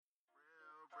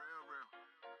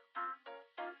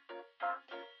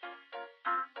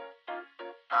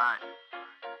Right.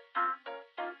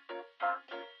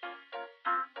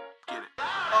 Get it.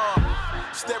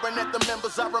 Staring at the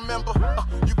members, I remember.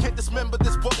 You can't dismember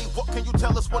this body. What can you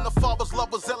tell us when the Father's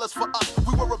love was zealous for us?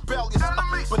 We were rebellious,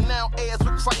 but now heirs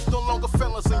with Christ, no longer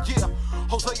felons. And yeah,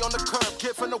 Jose on the curb,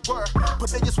 giving the word, but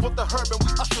they just want the herb, and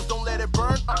we ushers don't let it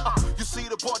burn. You see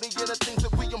the body and the things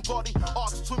that we embody.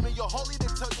 Arts to me, you're holy. They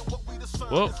tell you what we discern.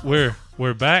 Well,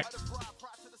 we're back.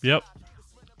 Yep,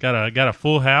 got a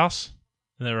full house.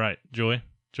 Isn't that right, Joy?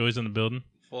 Joy's in the building.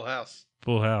 Full house.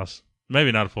 Full house.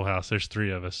 Maybe not a full house. There's three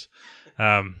of us.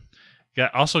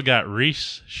 Also got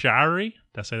Reese Shirey.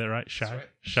 Did I say that right? Shirey.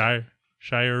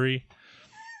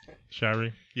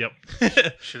 Yep.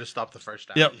 Should have stopped the first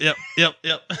time. Yep.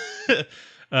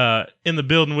 In the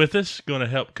building with us, going to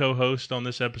help co-host on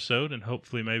this episode, and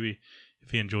hopefully maybe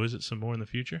if he enjoys it some more in the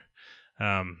future.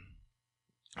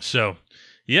 So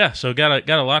got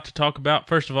a lot to talk about.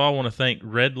 First of all, I want to thank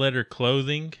Red Letter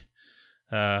Clothing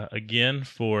again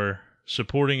for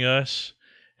supporting us.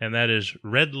 And that is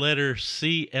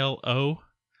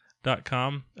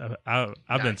redletterclo.com.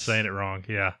 I've been saying it wrong,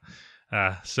 yeah.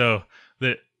 So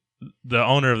the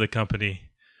owner of the company,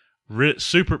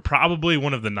 probably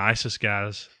one of the nicest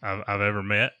guys I've ever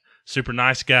met. Super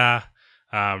nice guy.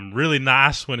 Really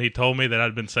nice when he told me that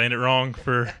I'd been saying it wrong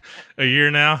for a year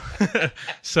now.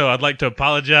 So I'd like to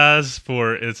apologize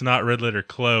for it's not Red Letter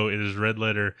Clo, it is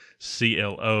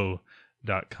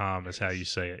redletterclo.com is how you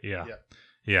say it. Yeah.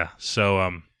 Yeah.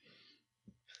 So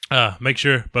make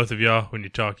sure both of y'all, when you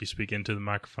talk, you speak into the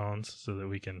microphones so that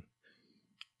we can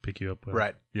pick you up well.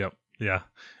 Right. Yep. Yeah.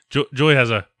 Joy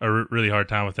has a really hard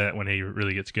time with that when he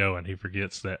really gets going. He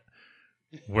forgets that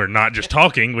we're not just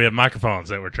talking. We have microphones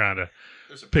that we're trying to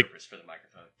There's a pick. purpose for the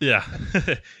microphone. Yeah.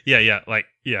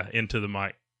 Yeah. Into the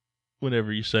mic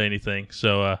whenever you say anything.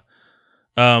 So,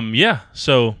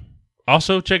 So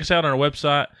also check us out on our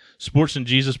website,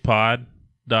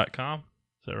 sportsandjesuspod.com.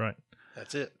 Is that right?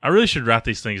 That's it. I really should write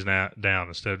these things down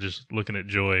instead of just looking at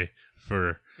Joy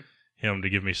for him to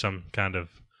give me some kind of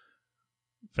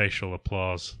facial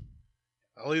applause.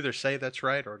 I'll either say that's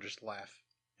right or just laugh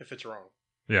if it's wrong.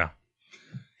 Yeah.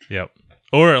 Yep.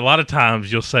 Or a lot of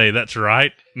times you'll say that's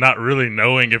right, not really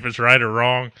knowing if it's right or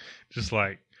wrong. Just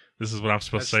like, this is what I'm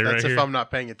supposed to say right here. That's if I'm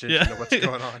not paying attention to what's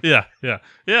going on. Yeah.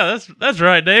 That's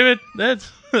right, David.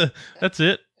 That's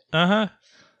it.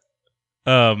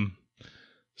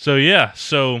 So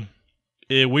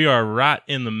we are right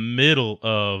in the middle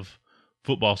of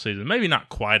football season. Maybe not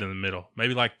quite in the middle.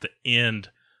 Maybe like the end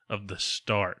of the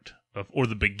start or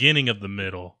the beginning of the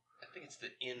middle. I think it's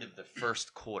the end of the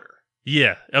first quarter.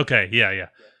 Yeah. Okay. Yeah.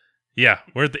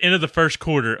 We're at the end of the first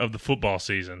quarter of the football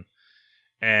season,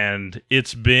 and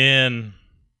it's been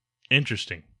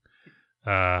interesting,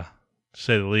 to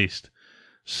say the least.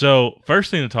 So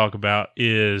first thing to talk about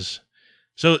is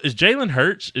Jalen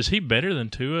Hurts, is he better than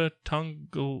Tua Tua?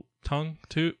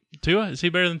 Is he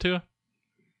better than Tua?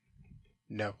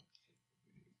 No.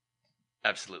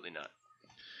 Absolutely not.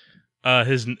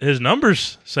 His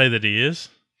numbers say that he is.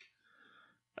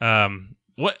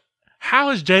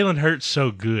 How is Jalen Hurts so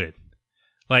good?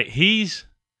 Like he's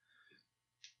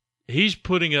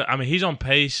putting he's on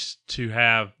pace to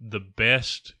have the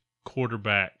best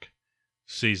quarterback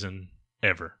season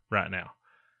ever right now.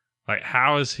 Like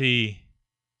how is he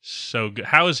so good?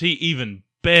 How is he even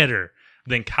better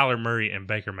than Kyler Murray and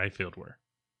Baker Mayfield were?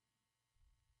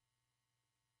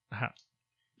 How?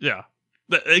 Yeah,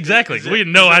 exactly. We had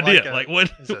no idea. Like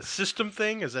what? Is it a system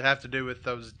thing? Does it have to do with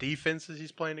those defenses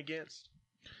he's playing against?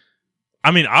 I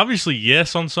mean, obviously,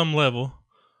 yes, on some level.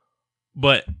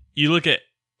 But you look at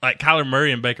like Kyler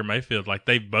Murray and Baker Mayfield, like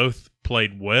they both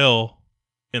played well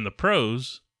in the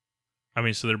pros. I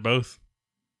mean, so they're both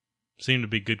seem to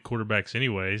be good quarterbacks,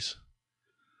 anyways.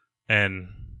 And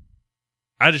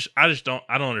I just don't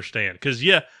understand because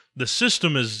the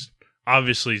system is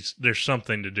obviously there's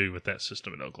something to do with that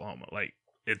system in Oklahoma. Like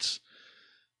it's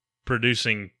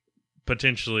producing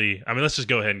potentially. I mean, let's just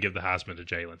go ahead and give the Heisman to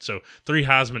Jalen. So 3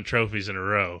 Heisman trophies in a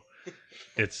row.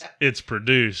 It's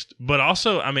produced, but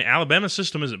also, I mean, Alabama's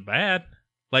system isn't bad.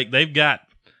 Like they've got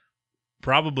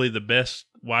probably the best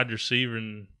wide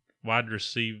receiving.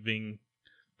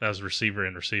 That was receiver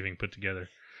and receiving put together.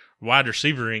 Wide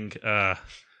receiving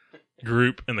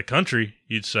group in the country,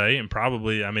 you'd say, and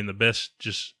probably, I mean, the best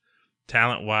just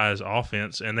talent-wise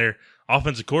offense. And their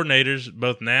offensive coordinators,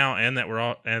 both now and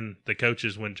and the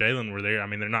coaches when Jalen were there, I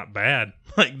mean, they're not bad.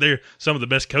 Like they're some of the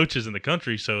best coaches in the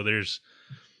country. So there's,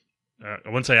 I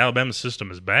wouldn't say Alabama's system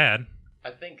is bad.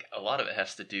 I think a lot of it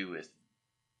has to do with,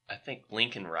 I think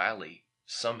Lincoln Riley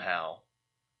somehow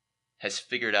has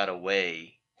figured out a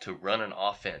way to run an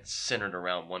offense centered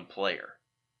around one player.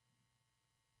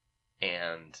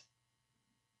 and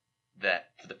that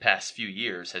for the past few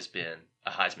years has been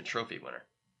a Heisman Trophy winner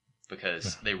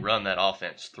because they run that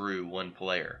offense through one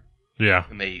player. Yeah.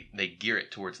 And they gear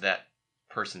it towards that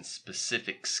person's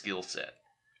specific skill set.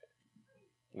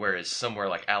 Whereas somewhere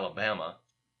like Alabama,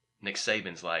 Nick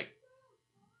Saban's like,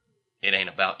 it ain't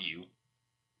about you.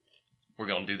 We're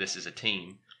going to do this as a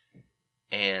team.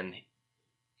 And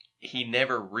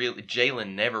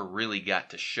Jalen never really got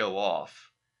to show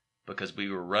off because we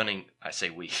were running, I say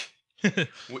we,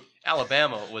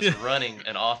 Alabama was running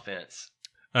an offense.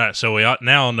 All right, so we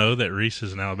now know that Reese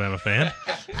is an Alabama fan.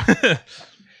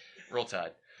 Roll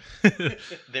Tide.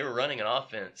 They were running an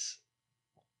offense,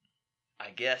 I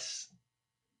guess,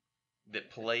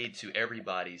 that played to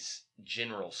everybody's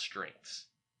general strengths.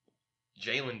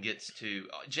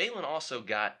 Jalen also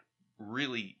got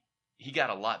he got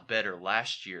a lot better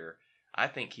last year. I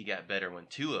think he got better when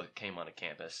Tua came onto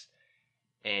campus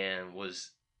and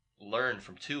learned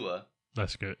from Tua.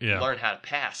 That's good. Yeah. Learned how to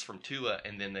pass from Tua,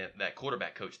 and then that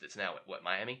quarterback coach that's now at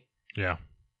Miami? Yeah.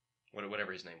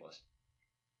 Whatever his name was.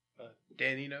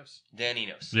 Dan Enos. Dan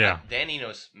Enos. Yeah. Dan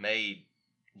Enos made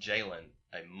Jalen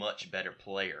a much better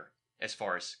player as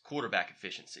far as quarterback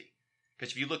efficiency.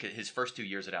 Because if you look at his first 2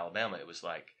 years at Alabama, it was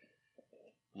like,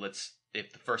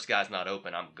 if the first guy's not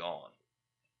open, I'm gone.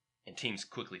 And teams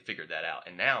quickly figured that out.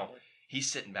 And now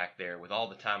he's sitting back there with all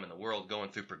the time in the world going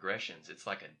through progressions. It's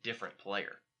like a different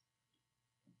player.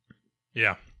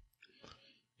 Yeah.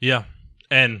 Yeah.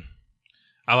 And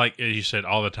I like, as you said,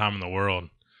 all the time in the world.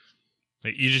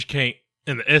 Like, you just can't,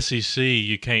 in the SEC,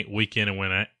 you can't week in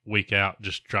and week out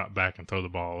just drop back and throw the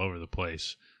ball all over the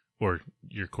place, or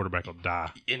your quarterback will die.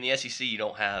 In the SEC, you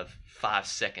don't have 5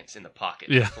 seconds in the pocket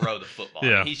Yeah. to throw the football.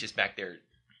 Yeah. I mean, he's just back there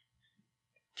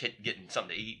getting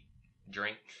something to eat,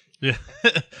 drink. Yeah.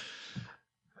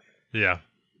 Yeah.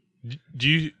 Do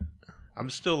you?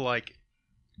 I'm still like,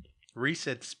 Reese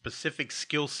said specific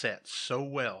skill set so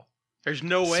well. There's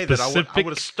no way that I would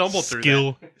have stumbled through that.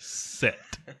 Skill set.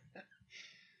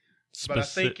 But I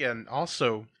think, and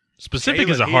also, specific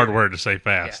Jalen is a hard here- word to say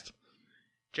fast.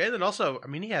 Jalen also, I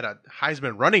mean, he had a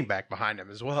Heisman running back behind him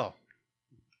as well.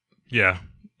 Yeah.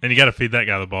 And you got to feed that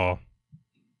guy the ball.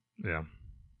 Yeah.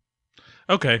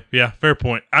 Okay. Yeah. Fair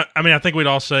point. I mean, I think we'd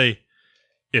all say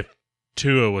if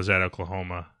Tua was at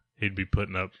Oklahoma, he'd be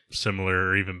putting up similar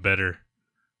or even better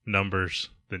numbers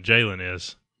than Jalen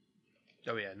is.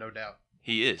 Oh, yeah, no doubt.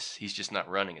 He is. He's just not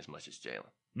running as much as Jalen.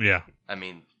 Yeah. I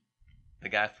mean, the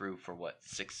guy threw for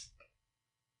 6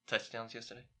 touchdowns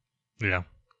yesterday? Yeah.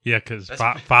 Yeah, because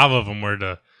That's- 5 of them were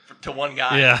to one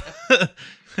guy. Yeah.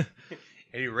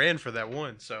 And he ran for that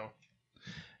one, so.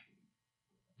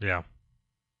 Yeah.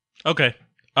 Okay.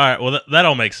 All right. Well, that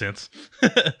all makes sense.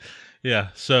 Yeah.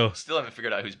 So. Still haven't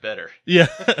figured out who's better. Yeah.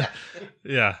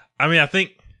 Yeah. I mean, I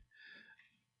think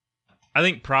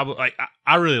probably like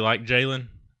I really like Jalen,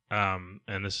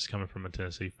 and this is coming from a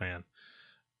Tennessee fan.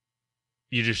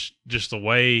 You just the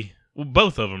way, well,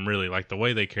 both of them really, like the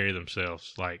way they carry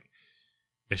themselves, like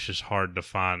it's just hard to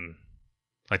find.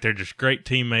 Like they're just great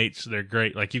teammates. They're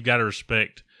great. Like you've got to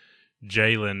respect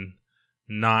Jalen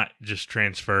not just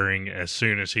transferring as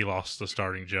soon as he lost the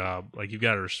starting job. Like you've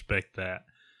got to respect that.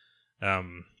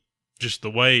 Just the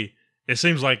way it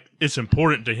seems like it's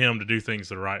important to him to do things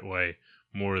the right way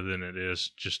more than it is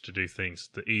just to do things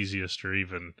the easiest or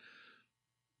even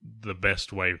the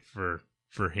best way for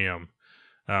him.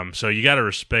 So you got to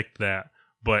respect that.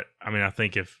 But I mean, I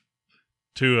think if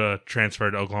Tua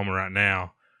transferred to Oklahoma right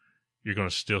now, you're going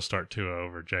to still start Tua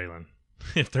over Jalen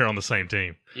if they're on the same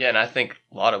team. Yeah, and I think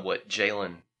a lot of what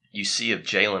you see of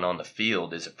Jalen on the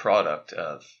field is a product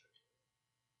of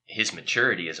his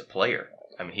maturity as a player.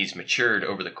 I mean, he's matured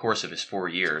over the course of his 4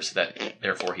 years,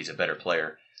 therefore he's a better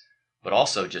player. But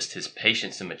also just his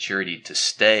patience and maturity to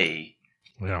stay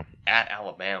at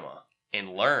Alabama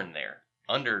and learn there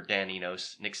under Dan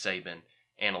Enos, Nick Saban,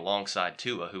 and alongside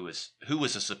Tua, who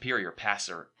was a superior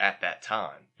passer at that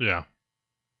time. Yeah.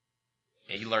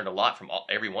 He learned a lot from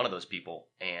every one of those people,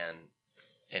 and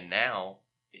now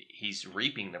he's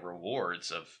reaping the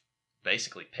rewards of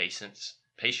basically patience.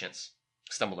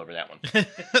 Stumbled over that one.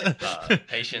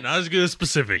 Patience. Not as good as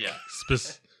specific. Yeah.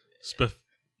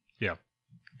 Yeah.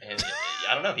 And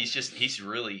I don't know. He's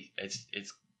really it's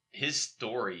his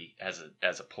story as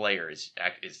a player is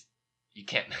you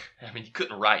can't. I mean, you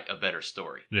couldn't write a better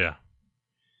story. Yeah.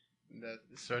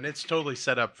 And it's totally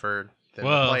set up for them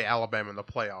Well, to play Alabama in the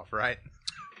playoff, right?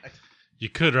 You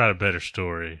could write a better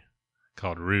story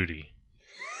called Rudy.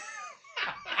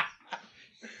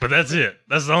 But that's it.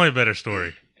 That's the only better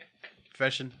story.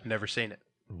 Confession, never seen it.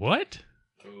 What?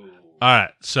 Ooh. All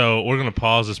right. So we're going to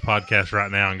pause this podcast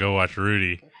right now and go watch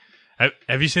Rudy.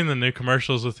 Have you seen the new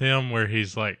commercials with him where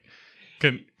he's like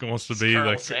wants to be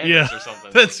Colonel like Sanders or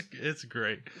something? it's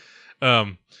great.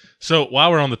 So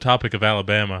while we're on the topic of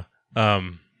Alabama,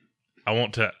 I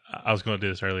was going to do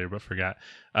this earlier but forgot.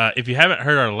 If you haven't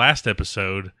heard our last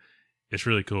episode, it's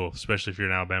really cool, especially if you're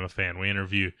an Alabama fan. We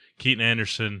interview Keaton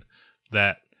Anderson,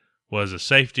 that was a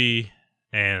safety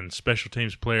and special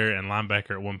teams player and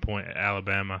linebacker at one point at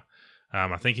Alabama.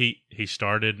 I think he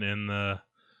started in the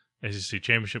SEC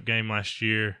championship game last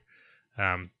year.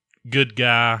 Good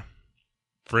guy,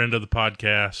 friend of the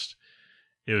podcast.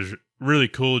 It was really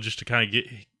cool just to kind of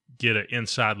get an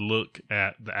inside look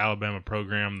at the Alabama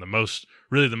program, the most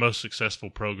successful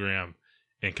program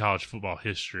in college football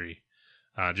history.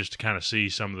 Just to kind of see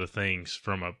some of the things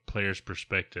from a player's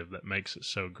perspective that makes it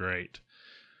so great.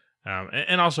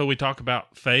 And also we talk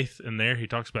about faith in there. He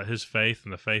talks about his faith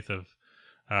and the faith of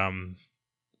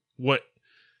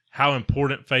how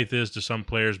important faith is to some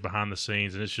players behind the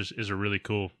scenes, and is a really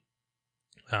cool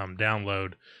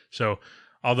download. So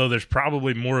although there's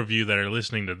probably more of you that are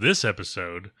listening to this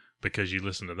episode because you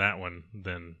listened to that one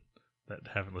than that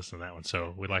haven't listened to that one.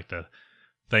 So we'd like to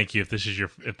thank you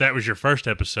if that was your first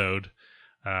episode.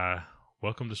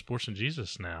 Welcome to Sports and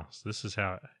Jesus now. So this is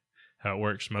how it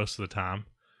works most of the time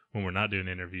when we're not doing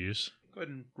interviews. Go ahead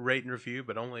and rate and review,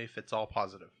 but only if it's all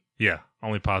positive. Yeah,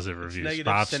 only positive If it's reviews.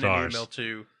 negative, 5 send stars. an email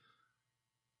to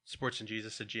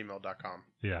sportsandjesus@gmail.com.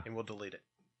 Yeah, and we'll delete it.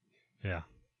 yeah.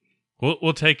 We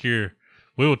will take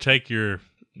your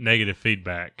negative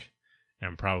feedback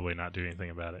and probably not do anything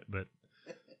about it. But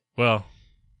well,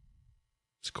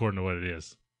 it's according to what it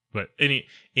is. But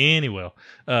anyway.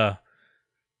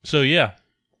 So yeah,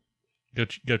 go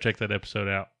check that episode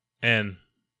out. And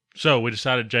so we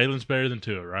decided Jalen's better than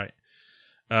Tua, right?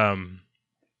 I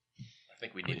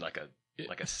think we need like a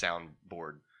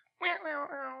soundboard.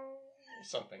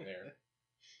 Something there.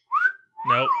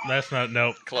 Nope, that's not.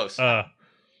 Nope. Close.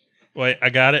 Wait, I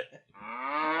got it.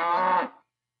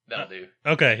 That'll do.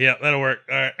 Okay, yeah, that'll work.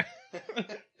 All right.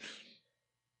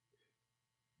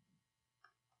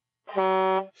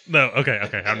 No,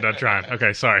 okay, I'm done trying.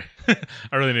 Okay, sorry.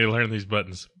 I really need to learn these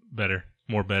buttons better.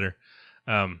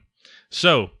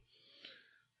 So,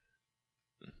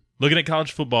 looking at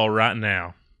college football right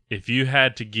now, if you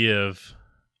had to give,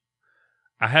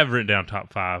 I have written down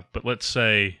top 5, but let's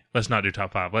not do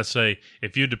top 5. Let's say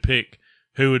if you had to pick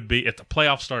who would be, if the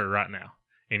playoffs started right now,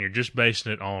 and you're just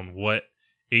basing it on what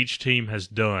each team has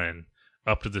done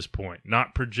up to this point,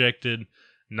 not projected,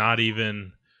 not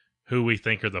even who we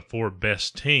think are the 4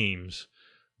 best teams,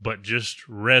 but just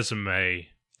resume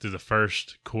through the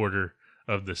first quarter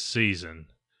of the season.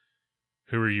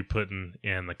 Who are you putting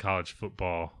in the college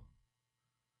football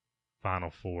Final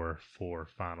Four for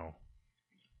final?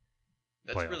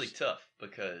 That's playoffs? really tough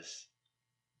because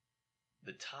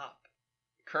the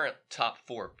current top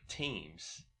 4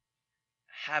 teams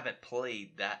haven't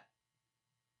played that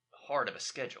hard of a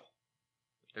schedule.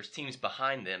 There's teams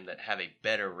behind them that have a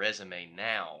better resume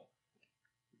now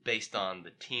based on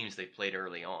the teams they played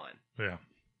early on. Yeah.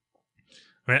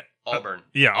 Auburn.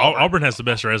 Auburn has the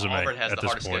best resume. Auburn has at the this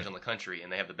hardest point. schedule in the country,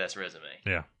 and they have the best resume.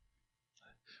 Yeah.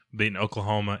 Beating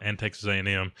Oklahoma and Texas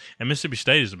A&M. And Mississippi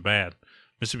State isn't bad.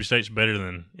 Mississippi State's better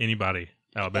than anybody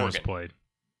Alabama's Oregon. played.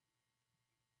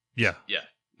 Yeah. Yeah.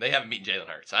 They haven't beaten Jalen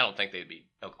Hurts. I don't think they'd beat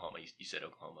Oklahoma. You said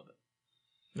Oklahoma, but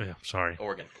Yeah, sorry.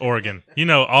 Oregon. You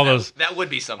know, That would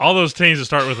be something. all those teams that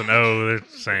start with an O, they're the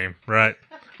same, right?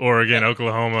 Oregon,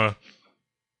 Oklahoma,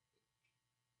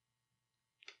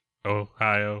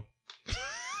 Ohio.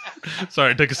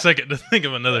 Sorry, it took a second to think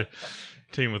of another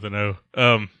team with an O.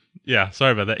 Yeah,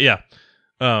 sorry about that. Yeah.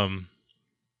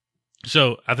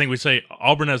 So I think we say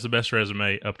Auburn has the best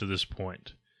resume up to this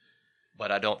point.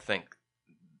 But I don't think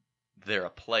they're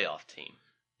a playoff team.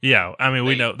 Yeah, I mean,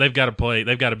 we know they've got to play.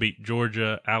 They've got to beat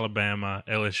Georgia, Alabama,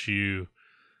 LSU.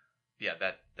 Yeah,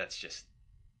 that's just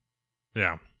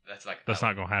Yeah, that's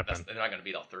not going to happen. They're not going to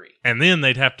beat all 3. And then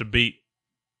they'd have to beat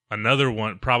another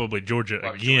one, probably Georgia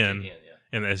Probably again, yeah.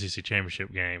 in the SEC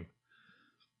championship game.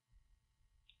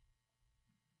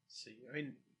 See, I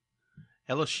mean,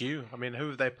 LSU. I mean, who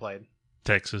have they played?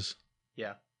 Texas.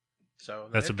 Yeah, so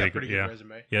That's they've a got big pretty yeah. good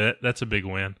resume. Yeah, that's a big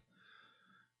win.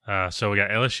 So we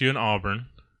got LSU and Auburn.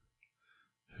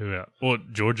 Who else? Well,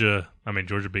 Georgia. I mean,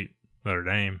 Georgia beat Notre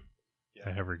Dame.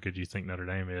 Yeah. However good you think Notre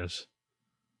Dame is.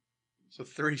 So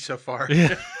 3 so far.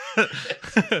 Yeah.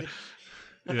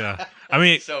 Yeah. I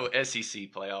mean, So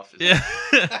SEC playoff is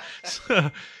yeah.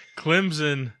 So,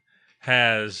 Clemson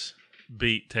has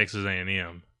beat Texas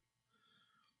A&M.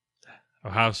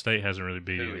 Ohio State hasn't really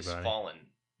beat who has anybody. fallen,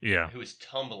 Yeah. who is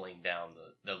tumbling down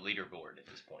the leaderboard at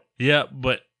this point. Yeah,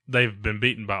 but they've been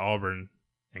beaten by Auburn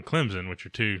and Clemson, which are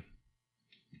two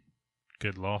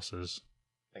good losses.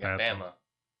 They got Bama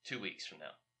 2 weeks from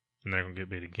now. And they're going to get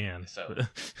beat again. So,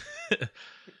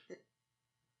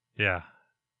 yeah.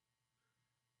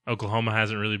 Oklahoma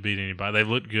hasn't really beat anybody. They've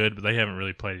looked good, but they haven't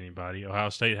really played anybody. Ohio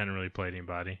State hadn't really played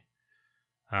anybody.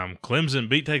 Clemson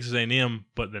beat Texas A&M,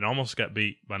 but then almost got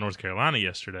beat by North Carolina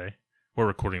yesterday. We're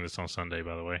recording this on Sunday,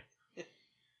 by the way.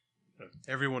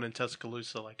 Everyone in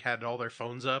Tuscaloosa had all their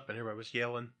phones up, and everybody was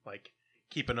yelling,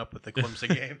 keeping up with the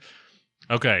Clemson game.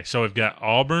 Okay, so we've got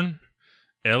Auburn,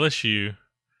 LSU,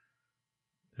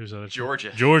 who's other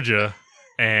Georgia,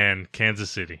 and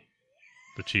Kansas City,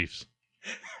 the Chiefs.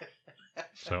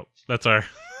 So that's our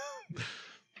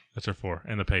four,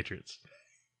 and the Patriots.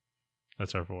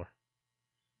 That's our four,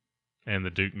 and the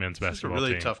Duke men's basketball team. It's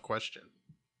a really tough question.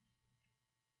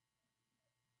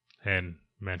 And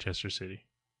Manchester City.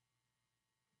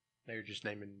 Now you're just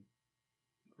naming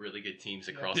really good teams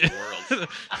across the world.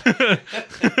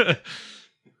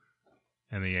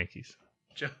 And the Yankees.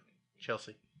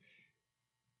 Chelsea.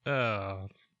 Oh.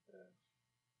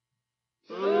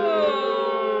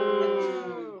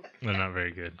 They're not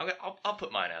very good. I'll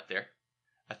put mine out there.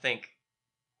 I think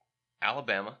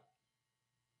Alabama,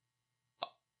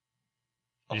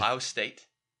 Ohio State,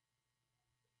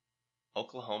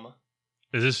 Oklahoma.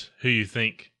 Is this who you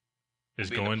think is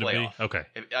going to be? Okay.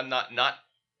 I'm not.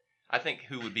 I think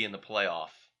who would be in the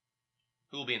playoff.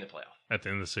 Who will be in the playoff at the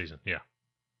end of the season? Yeah.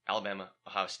 Alabama,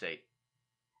 Ohio State,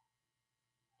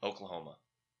 Oklahoma,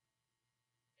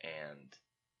 and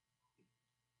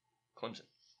Clemson.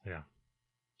 Yeah.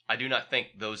 I do not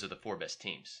think those are the four best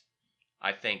teams.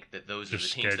 I think that those are the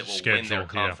teams that will win their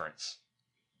conference.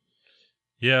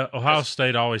 Yeah, Ohio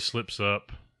State always slips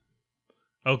up.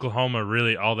 Oklahoma,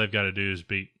 really, all they've got to do is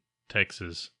beat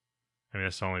Texas. I mean,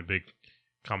 that's the only big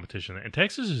competition. And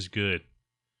Texas is good.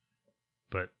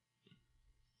 But,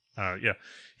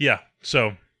 yeah.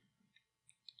 So,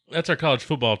 that's our college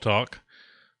football talk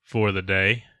for the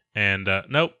day. And,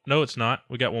 no, it's not.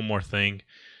 We got one more thing.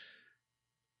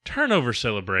 Turnover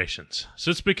celebrations. So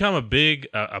it's become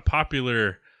a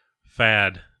popular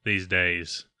fad these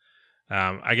days.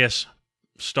 I guess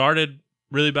started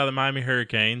really by the Miami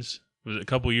Hurricanes. It was a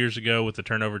couple years ago with the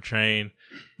turnover chain.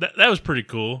 That was pretty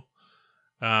cool.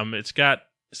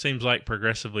 Seems like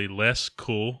progressively less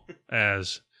cool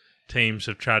as teams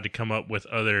have tried to come up with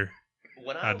other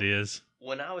ideas.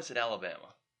 When I was at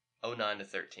Alabama, 09 to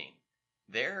 13,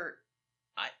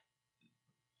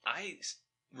 I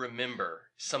remember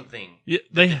something. Yeah,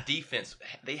 the defense,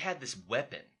 they had this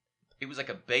weapon. It was like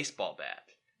a baseball bat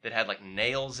that had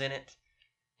nails in it.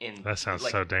 That sounds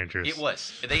so dangerous. It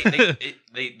was.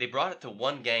 They brought it to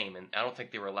one game, and I don't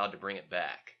think they were allowed to bring it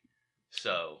back.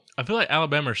 So I feel like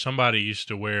Alabama or somebody used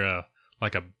to wear a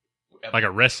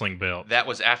wrestling belt. That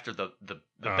was after the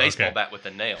baseball bat with the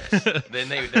nails. Then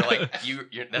they're like, that's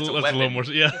a weapon. A little more,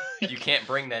 yeah. You can't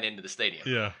bring that into the stadium.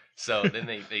 Yeah. So then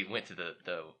they went to the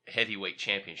heavyweight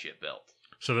championship belt.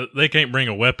 So they can't bring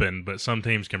a weapon, but some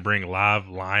teams can bring live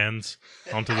lions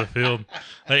onto the field.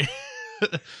 I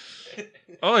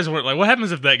always wonder, what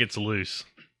happens if that gets loose?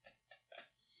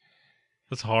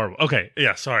 That's horrible. Okay,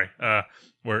 yeah, sorry.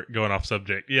 We're going off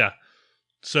subject. Yeah.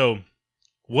 So,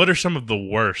 what are some of the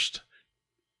worst?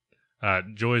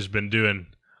 Joy's been doing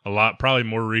a lot, probably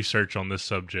more research on this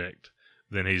subject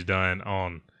than he's done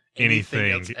on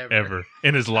anything ever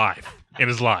in his life.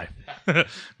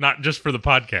 Not just for the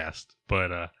podcast,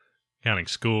 but counting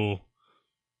school.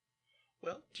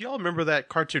 Well, do y'all remember that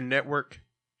Cartoon Network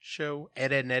show,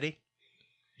 Ed, Edd n Eddy?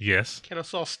 Yes.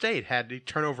 Kennesaw State had the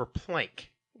turnover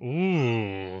plank.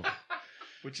 Ooh.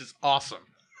 Which is awesome.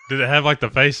 Did it have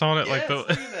the face on it? Yes, look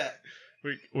at that.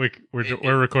 We're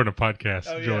recording a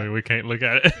podcast, Joey. We can't look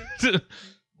at it.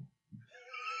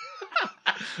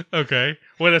 Okay.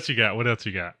 What else you got?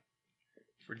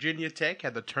 Virginia Tech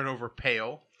had the turnover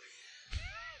pail.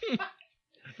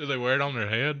 Do they wear it on their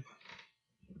head?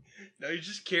 No, you're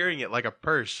just carrying it like a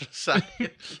purse.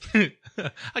 I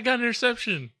got an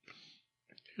interception.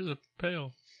 Here's a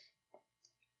pail.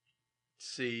 Let's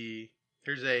see.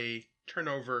 Here's a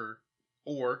turnover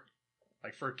oar,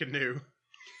 for a canoe.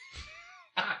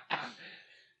 I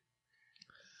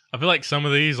feel like some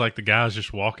of these, the guys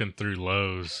just walking through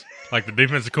Lowe's. The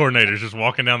defensive coordinator's just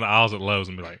walking down the aisles at Lowe's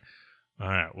and be like, all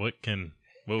right, what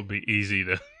would be easy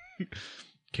to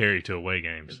carry to away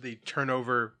games? The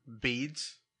turnover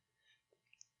beads.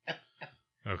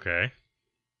 Okay.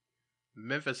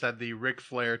 Memphis had the Ric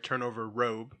Flair turnover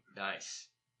robe. Nice.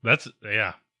 That's a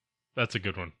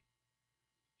good one.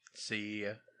 Let's see.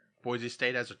 Boise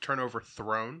State has a turnover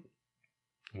throne.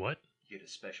 What? You get a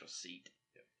special seat.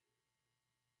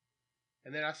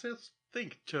 And then I still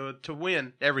think to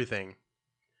win everything,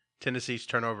 Tennessee's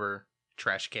turnover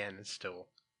trash can is still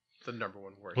the number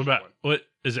one worst. What about what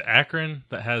is it? Akron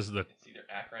that has the? It's either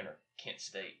Akron or Kent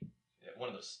State. One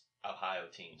of those Ohio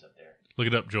teams up there. Look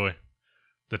it up, Joy.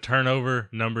 The turnover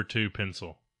number 2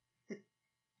 pencil.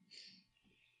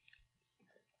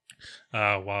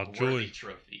 While Joy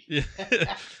trophy. Yeah.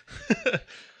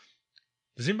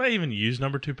 Does anybody even use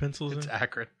number 2 pencils? It's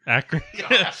Akron. Akron.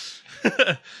 Does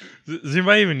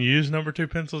anybody even use number 2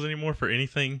 pencils anymore for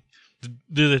anything?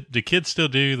 Do kids still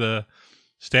do the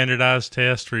standardized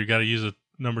test where you got to use a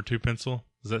number 2 pencil?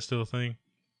 Is that still a thing?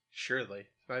 Surely.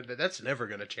 That's never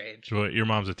going to change. What, your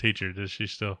mom's a teacher. Does she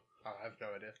still? Oh, I have no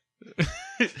idea.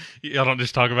 Y'all don't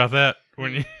just talk about that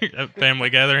when you at family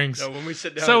gatherings. No, when we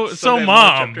sit down. So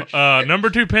mom, number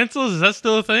 2 pencils, is that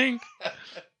still a thing?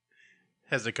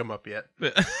 Hasn't come up yet.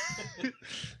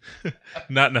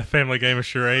 Not in a family game of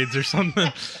charades or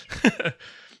something.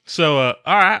 So,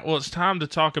 all right. Well, it's time to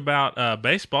talk about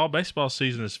baseball. Baseball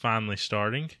season is finally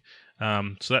starting.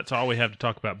 So that's all we have to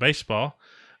talk about baseball.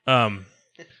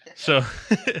 So,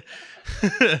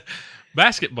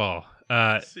 basketball.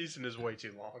 Season is way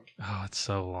too long. Oh, it's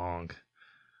so long.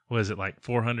 What is it, like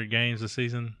 400 games a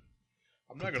season?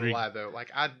 I'm not going to lie, though.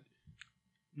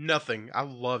 Nothing. I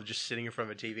love just sitting in front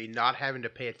of a TV, not having to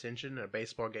pay attention, and a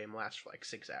baseball game lasts for like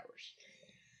 6 hours.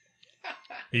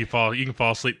 You can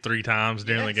fall asleep 3 times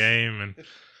during the game, and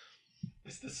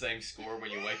it's the same score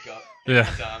when you wake up.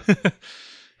 Yeah. What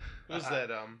was that?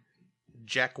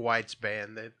 Jack White's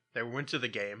band. They went to the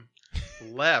game,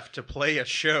 left to play a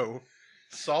show,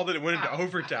 saw that it went into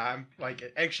overtime,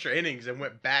 like extra innings, and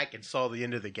went back and saw the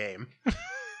end of the game.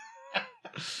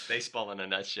 Baseball in a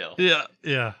nutshell.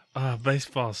 Yeah.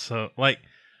 Baseball's so, I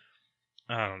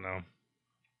don't know.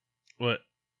 What?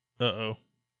 Uh-oh.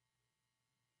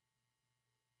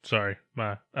 Sorry,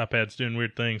 my iPad's doing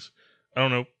weird things. I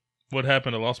don't know what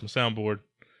happened. I lost my soundboard.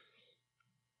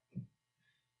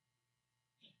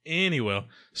 Anyway,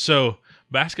 so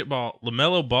basketball,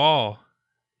 LaMelo Ball,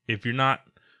 if you're not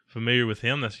familiar with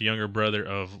him, that's the younger brother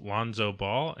of Lonzo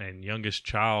Ball and youngest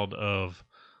child of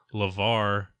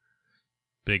LeVar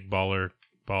Big Baller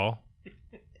Ball.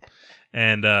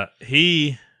 And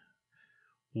he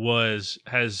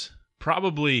has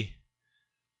probably,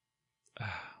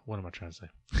 what am I trying to say?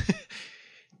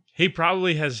 He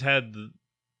probably has had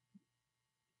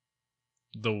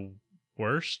the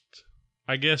worst,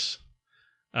 I guess,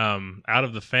 out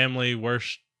of the family,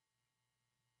 worst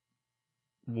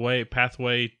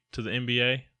pathway to the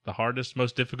NBA, the hardest,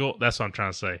 most difficult. That's what I'm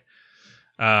trying to say.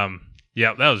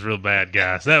 Yeah, that was real bad,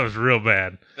 guys. That was real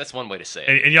bad. That's one way to say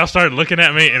it. And y'all started looking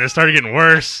at me, and it started getting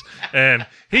worse. And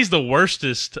he's the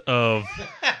worstest of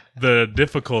the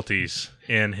difficulties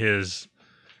in his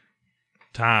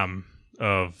time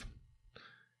of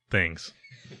things.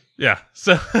 Yeah.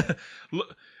 So,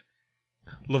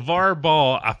 LeVar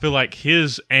Ball, I feel like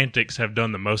his antics have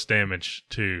done the most damage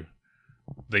to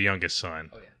the youngest son.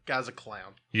 Oh, yeah. Guy's a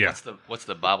clown. Yeah. What's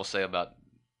the Bible say about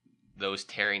those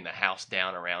tearing the house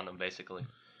down around him, basically?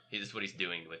 This is what he's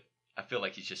doing with. I feel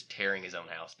like he's just tearing his own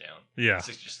house down. Yeah.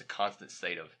 It's just a constant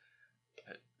state of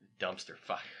dumpster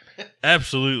fire.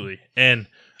 Absolutely. And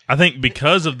I think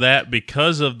because of that,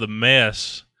 because of the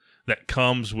mess that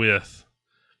comes with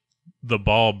the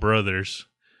Ball brothers,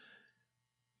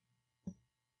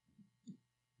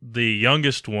 the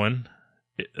youngest one,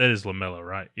 that is LaMelo,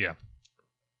 right? Yeah.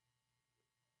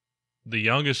 The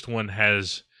youngest one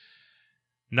has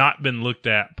not been looked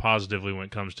at positively when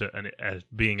it comes to as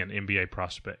being an NBA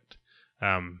prospect.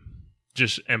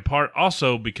 Just in part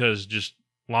also because just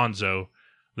Lonzo,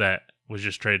 that was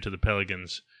just traded to the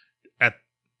Pelicans,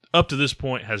 up to this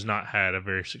point has not had a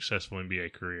very successful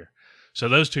NBA career. So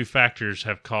those two factors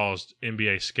have caused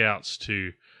NBA scouts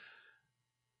to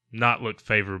not look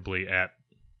favorably at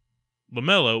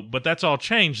LaMelo, but that's all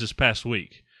changed this past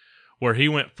week, where he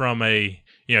went from he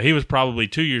was probably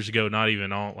 2 years ago not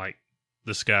even on,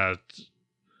 this guy's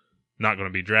not going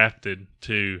to be drafted,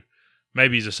 to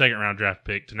maybe he's a second-round draft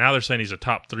pick, to now they're saying he's a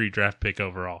top 3 draft pick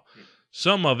overall.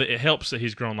 Some of it helps that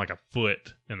he's grown like a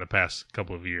foot in the past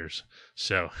couple of years.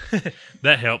 So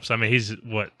that helps. I mean, he's,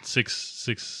 6'7",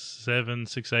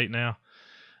 6'8" now?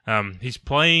 He's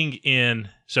playing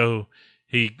so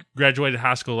he graduated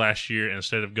high school last year, and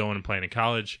instead of going and playing in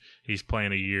college, he's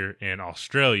playing a year in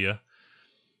Australia.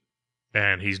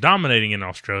 And he's dominating in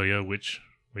Australia, which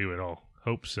we would all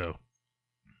hope so.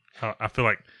 I feel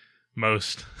like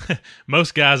most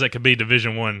guys that could be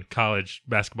Division I college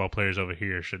basketball players over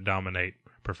here should dominate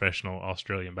professional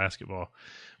Australian basketball.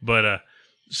 But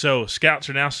so scouts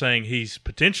are now saying he's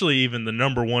potentially even the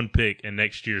number 1 pick in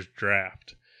next year's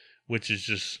draft, which is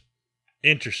just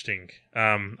interesting.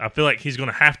 I feel like he's going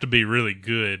to have to be really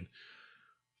good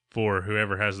for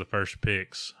whoever has the first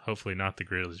picks. Hopefully not the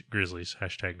Grizzlies.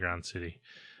 # Grind City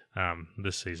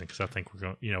this season, because I think we're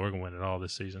going to win it all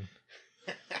this season.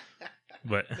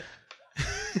 But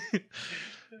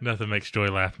nothing makes Joy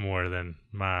laugh more than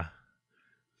my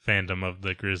fandom of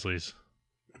the Grizzlies.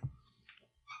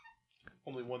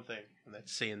 Only one thing, and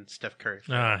that's seeing Steph Curry.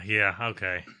 Yeah,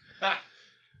 okay.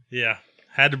 Yeah,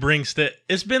 had to bring Steph.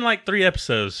 It's been like 3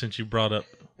 episodes since you brought up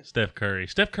Steph Curry.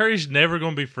 Steph Curry's never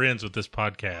going to be friends with this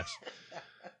podcast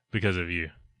because of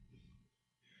you.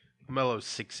 Melo's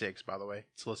 6'6", by the way.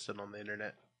 It's listed on the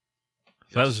internet.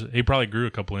 He probably grew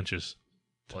a couple inches.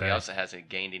 Well, he also hasn't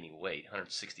gained any weight,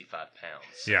 165 pounds.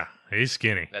 Yeah, he's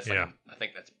skinny. That's yeah. I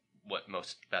think that's what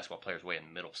most basketball players weigh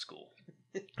in middle school.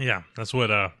 Yeah, that's what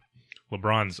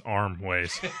LeBron's arm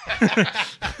weighs.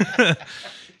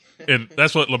 And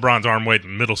that's what LeBron's arm weighed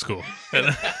in middle school.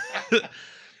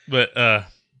 But,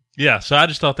 yeah, so I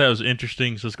just thought that was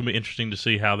interesting. So it's going to be interesting to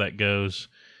see how that goes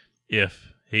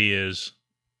if he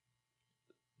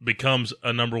becomes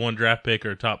a number 1 draft pick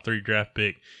or a top 3 draft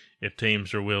pick, if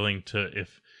teams are willing to,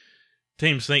 if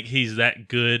teams think he's that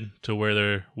good to where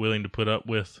they're willing to put up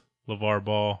with LeVar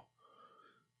Ball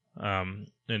and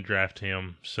draft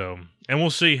him. So, and we'll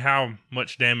see how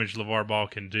much damage LeVar Ball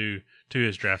can do to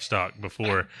his draft stock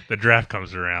before the draft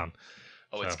comes around.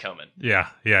 Oh, it's coming. Yeah,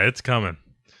 it's coming.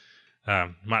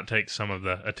 Might take some of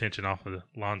the attention off of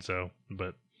Lonzo,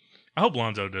 but I hope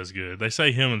Lonzo does good. They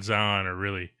say him and Zion are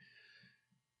really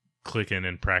clicking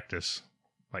in practice,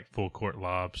 like full court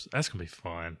lobs. That's going to be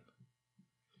fun.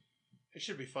 It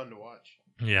should be fun to watch.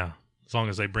 Yeah, as long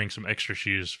as they bring some extra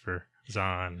shoes for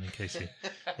Zion in case he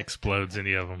explodes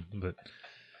any of them. But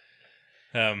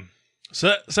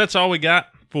so that's all we got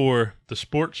for the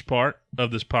sports part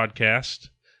of this podcast.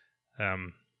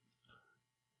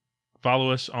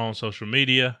 Follow us on social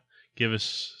media. Give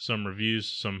us some reviews,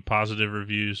 some positive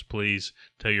reviews, please.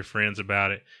 Tell your friends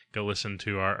about it. Go listen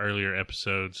to our earlier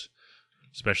episodes,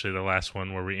 especially the last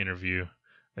one where we interview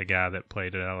a guy that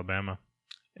played at Alabama.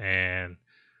 And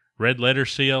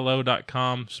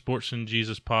redletterclo.com,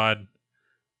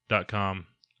 sportsandjesuspod.com,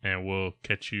 and we'll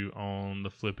catch you on the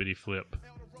flippity flip.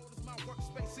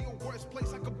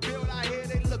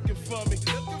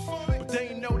 But they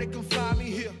ain't know they can find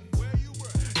me here.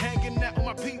 Hanging out with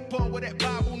my people with that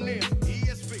Bible near.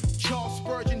 ESV, Charles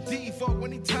Spurgeon, Devo,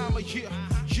 any time of year.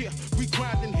 Yeah, we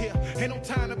grinding here. Ain't no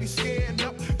time to be scared.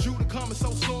 No, Judah coming so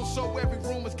soon, so every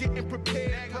room is getting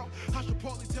prepared. Bro, I should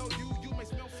probably tell you, you may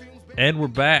smell fumes. And we're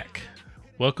back.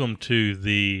 Welcome to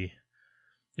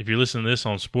if you're listening to this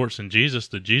on Sports and Jesus,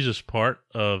 the Jesus part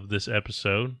of this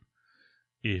episode.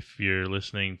 If you're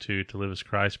listening to Live as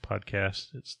Christ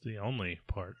podcast, it's the only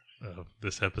part of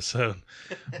this episode.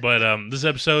 But this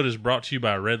episode is brought to you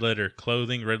by Red Letter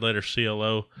Clothing,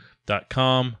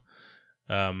 redletterclo.com.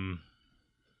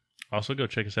 Also, go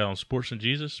check us out on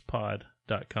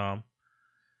sportsandjesuspod.com.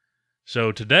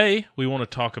 So today we want to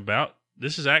talk about,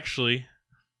 this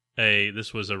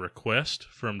was a request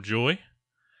from Joy.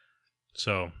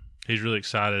 So he's really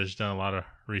excited. He's done a lot of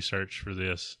research for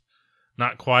this.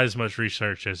 Not quite as much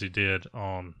research as he did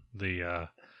on the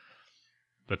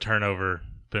turnover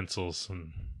pencils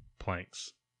and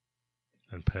planks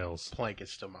and pails. Plank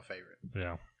is still my favorite.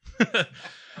 Yeah.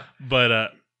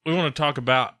 But we want to talk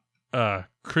about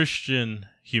Christian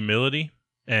humility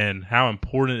and how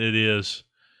important it is,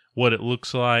 what it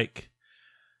looks like,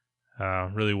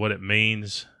 really what it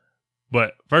means.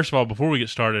 But first of all, before we get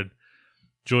started,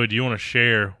 Joy, do you want to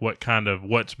share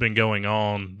what's been going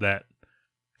on that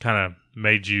kind of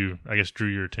made you, I guess, drew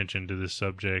your attention to this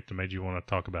subject and made you want to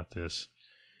talk about this?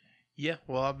 Yeah,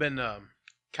 well, I've been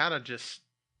kind of just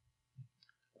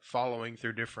following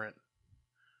through different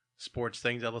sports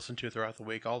things I listen to throughout the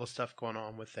week, all the stuff going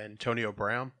on with Antonio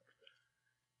Brown,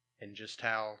 and just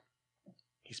how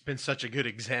he's been such a good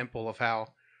example of how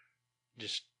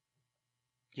just,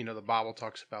 the Bible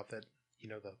talks about that,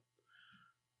 the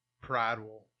pride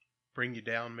will bring you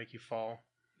down, make you fall.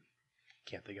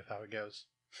 Can't think of how it goes.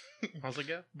 How's it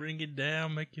go? Bring it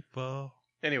down, make you fall.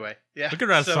 Anyway, yeah. We could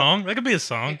write a song. That could be a I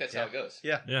song. think that's how it goes.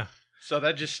 Yeah. Yeah. So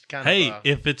that just kind Hey, of...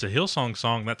 if it's a Hillsong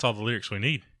song, that's all the lyrics we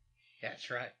need. Yeah,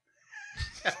 that's right.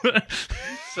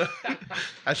 So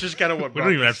that's just kind of what... We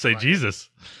don't even have to say Jesus.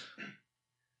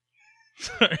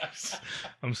 Sorry.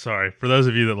 I'm sorry. For those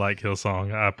of you that like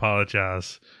Hillsong, I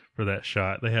apologize for that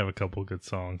shot. They have a couple good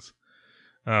songs.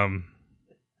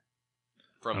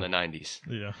 From the 90s.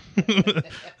 Yeah.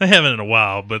 They haven't in a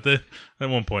while, but at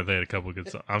one point they had a couple good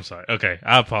songs. I'm sorry. Okay,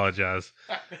 I apologize.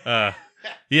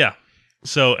 Yeah.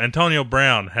 So Antonio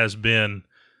Brown has been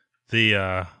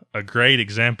a great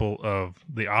example of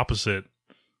the opposite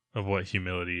of what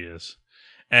humility is.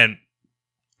 And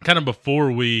kind of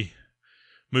before we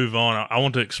move on, I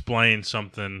want to explain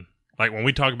something. Like when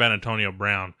we talk about Antonio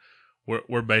Brown,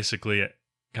 we're basically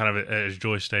kind of, as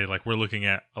Joy stated, like we're looking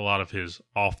at a lot of his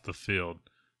off the field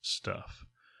stuff.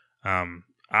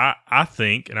 I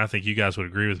think, and I think you guys would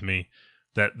agree with me,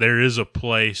 that there is a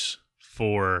place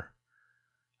for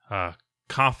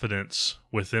confidence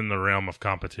within the realm of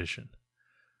competition.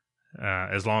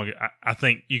 As long, I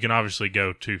think you can obviously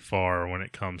go too far when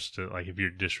it comes to like if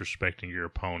you're disrespecting your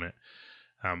opponent.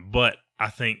 But I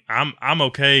think I'm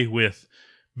okay with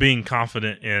being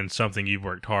confident in something you've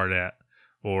worked hard at,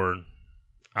 or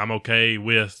I'm okay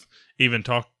with even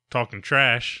talking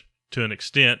trash to an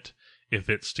extent if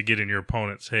it's to get in your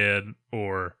opponent's head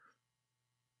or,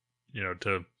 you know,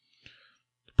 to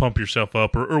pump yourself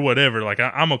up or whatever. Like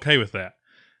I'm okay with that.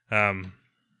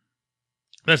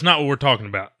 That's not what we're talking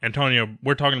about.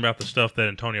 We're talking about the stuff that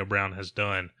Antonio Brown has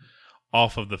done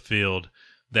off of the field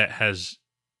that has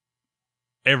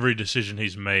every decision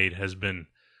he's made has been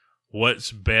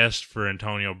what's best for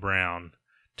Antonio Brown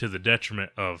to the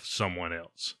detriment of someone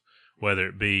else, whether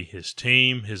it be his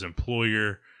team, his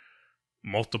employer,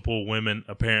 multiple women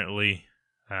apparently,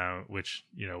 which,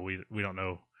 you know, we don't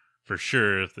know for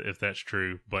sure if that's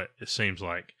true, but it seems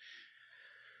like.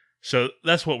 So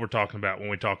that's what we're talking about when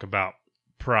we talk about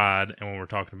pride and when we're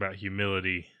talking about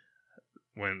humility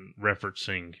when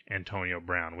referencing Antonio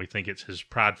Brown. We think it's his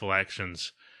prideful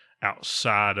actions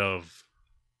outside of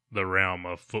the realm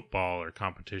of football or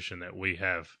competition that we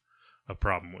have a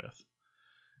problem with.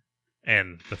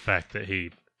 And the fact that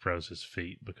he froze his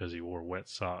feet because he wore wet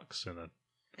socks and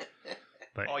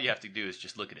all you have to do is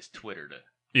just look at his Twitter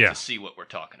to see what we're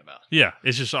talking about. Yeah,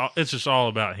 it's just all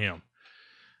about him.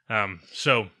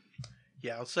 So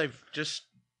yeah, I'll say just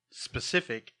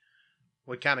specific.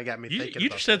 What kind of got me thinking? You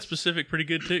about just said this. specific pretty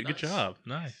good too. Nice. Good job.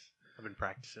 Nice. I've been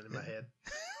practicing in my head.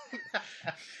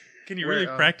 Can you really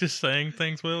practice saying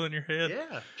things well in your head?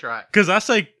 Yeah, try it. Because I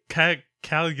say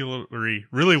calculary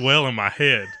really well in my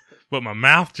head, but my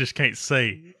mouth just can't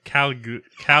say calculary.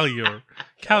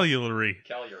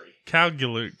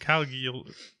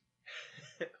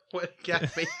 What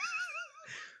got me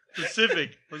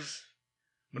specific was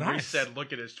when he Nice. said,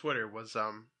 "Look at his Twitter." Was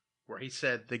where he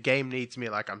said the game needs me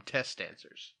like I'm test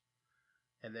answers,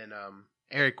 and then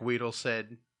Eric Weedle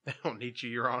said, "They don't need you.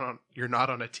 You're not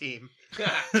on a team."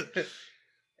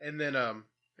 And then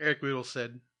Eric Weedle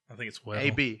said, I think it's well.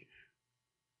 "AB."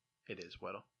 It is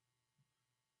Weddle.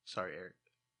 Sorry, Eric.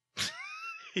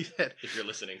 He said, If you're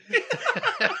listening.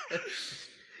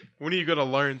 "When are you going to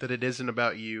learn that it isn't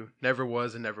about you? Never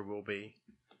was and never will be.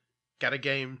 Got a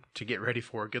game to get ready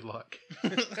for. Good luck."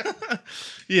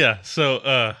 Yeah.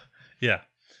 So, yeah.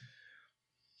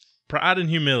 Pride and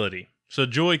humility. So,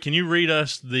 Joy, can you read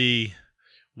us the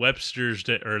Webster's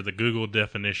or the Google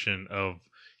definition of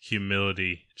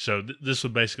humility? So, this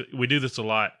would basically, we do this a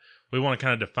lot. We want to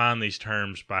kind of define these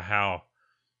terms by how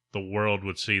the world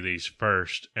would see these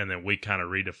first, and then we kind of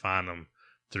redefine them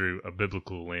through a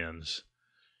biblical lens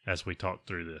as we talk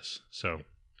through this. So,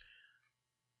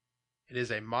 It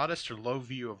is a modest or low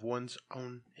view of one's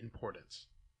own importance.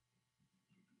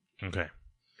 okay.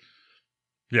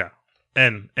 Yeah.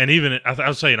 And even, I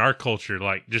would say in our culture,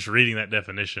 like just reading that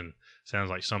definition sounds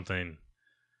like something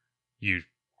you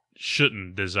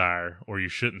shouldn't desire or you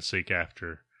shouldn't seek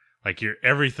after. Like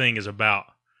everything is about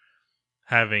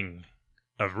having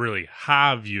a really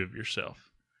high view of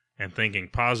yourself and thinking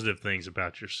positive things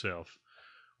about yourself.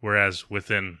 Whereas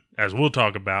as we'll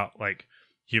talk about, like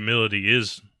humility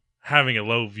is having a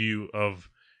low view of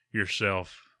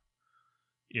yourself,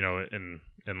 you know, in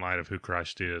light of who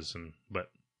Christ is.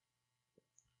 But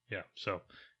yeah, so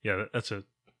yeah, that's a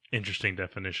interesting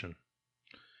definition.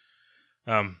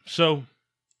 So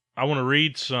I want to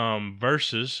read some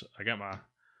verses. I got my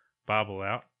Bible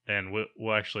out, and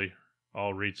we'll actually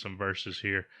all read some verses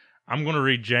here. I'm going to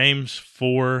read James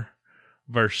 4,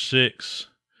 verse 6.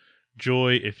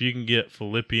 Joy, if you can get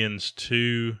Philippians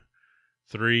 2,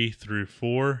 3 through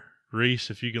 4. Reese,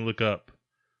 if you can look up.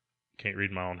 Can't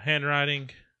read my own handwriting.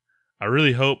 I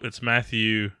really hope it's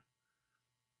Matthew.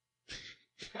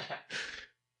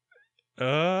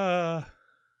 Are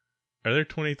there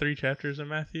 23 chapters in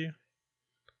Matthew?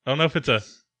 I don't know if it's a...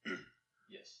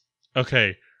 Yes.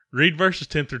 Okay, read verses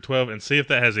 10 through 12 and see if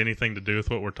that has anything to do with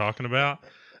what we're talking about.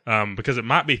 Because it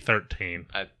might be 13.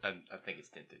 I think it's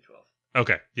 10 through 12.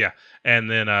 Okay, yeah. And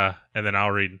then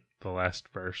I'll read the last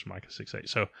verse, Micah 6:8.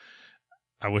 So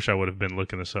I wish I would have been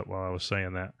looking this up while I was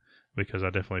saying that. because I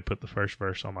definitely put the first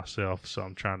verse on myself, so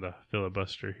I'm trying to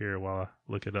filibuster here while I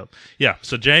look it up. Yeah,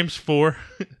 so James 4,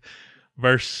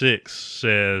 verse 6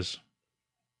 says,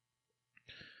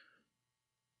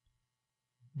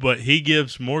 "But he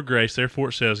gives more grace, therefore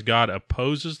it says, God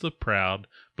opposes the proud,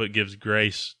 but gives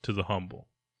grace to the humble."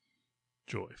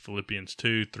 Joy. Philippians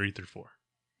 2, 3-4.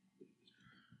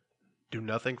 Do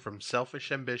nothing from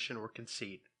selfish ambition or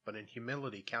conceit, but in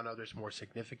humility count others more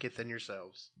significant than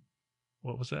yourselves.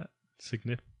 What was that?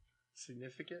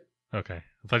 Significant? Okay.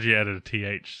 I thought you added a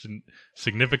TH.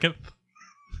 Significant?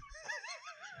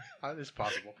 It's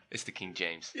possible. It's the King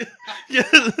James. Yeah.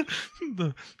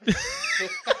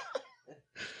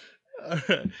 All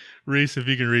right. Reese, if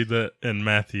you can read that in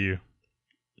Matthew.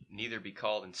 Neither be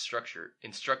called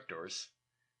instructors,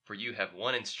 for you have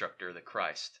one instructor, the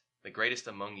Christ. The greatest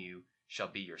among you shall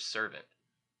be your servant.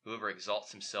 Whoever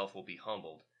exalts himself will be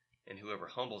humbled, and whoever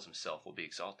humbles himself will be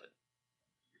exalted.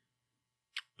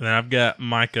 Then I've got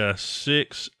Micah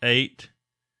 6:8.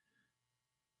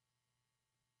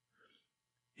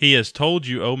 He has told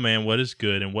you, O man, what is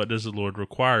good, and what does the Lord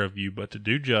require of you, but to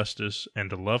do justice,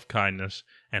 and to love kindness,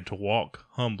 and to walk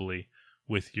humbly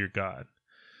with your God.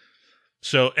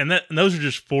 So, and those are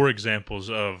just 4 examples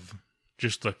of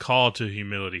just the call to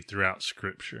humility throughout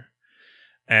Scripture.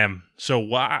 So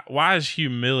why is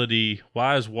humility,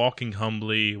 why is walking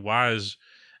humbly,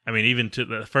 even to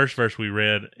the first verse we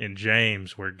read in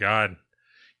James where God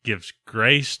gives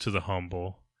grace to the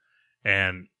humble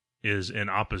and is in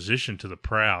opposition to the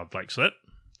proud. Like, so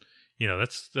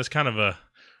that's kind of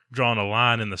drawing a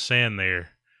line in the sand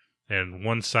there. And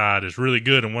one side is really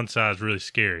good and one side is really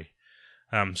scary.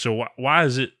 So why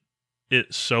is it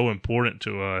so important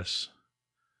to us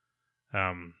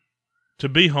to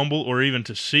be humble, or even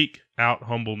to seek out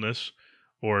humbleness,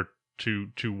 or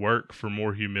to work for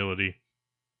more humility?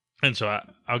 And so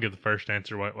I'll give the first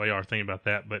answer while you are thinking about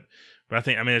that. But I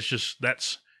think, it's just,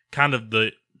 that's kind of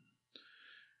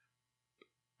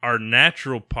our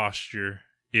natural posture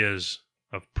is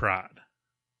of pride.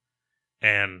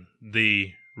 And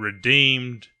the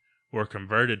redeemed or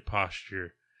converted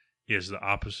posture is the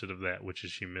opposite of that, which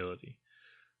is humility.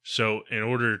 So in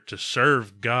order to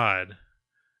serve God,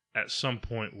 at some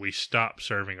point we stop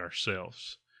serving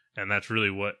ourselves. And that's really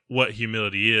what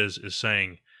humility is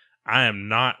saying, I am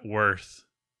not worth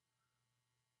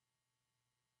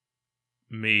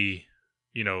me,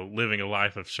 living a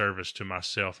life of service to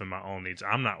myself and my own needs.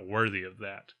 I'm not worthy of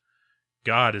that.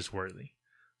 God is worthy.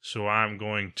 So I'm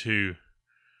going to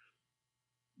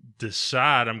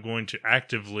decide, I'm going to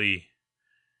actively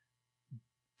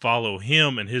follow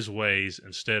him and his ways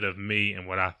instead of me and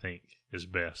what I think is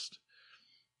best.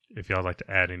 If y'all like to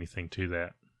add anything to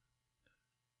that.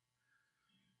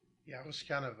 Yeah, I was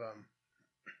kind of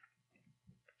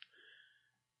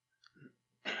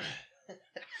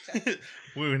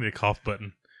we need a cough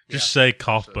button. Just say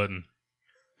cough button.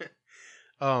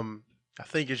 I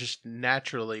think it's just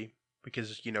naturally,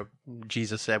 because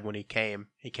Jesus said when he came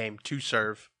to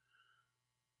serve,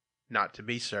 not to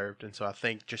be served. And so I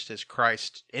think just as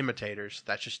Christ imitators,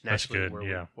 that's just naturally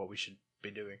what we should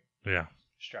be doing. Yeah.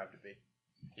 Strive to be.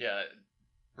 Yeah,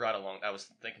 right along. I was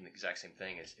thinking the exact same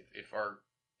thing. Is if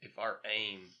our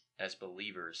aim as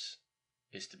believers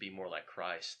is to be more like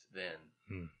Christ,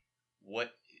 then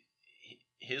what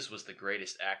his was the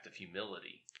greatest act of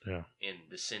humility. Yeah. In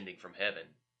descending from heaven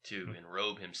to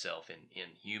enrobe himself in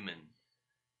human,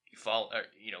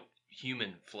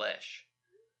 human flesh.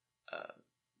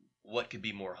 What could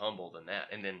be more humble than that?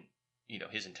 And then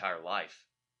his entire life,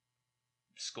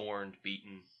 scorned,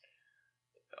 beaten.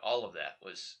 All of that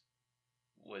was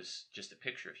just a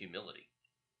picture of humility.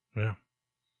 Yeah.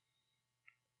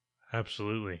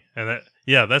 Absolutely. And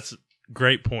that's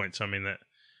great points. That,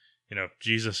 if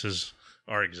Jesus is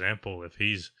our example, if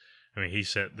he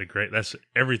set that's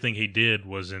everything he did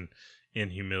was in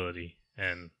humility,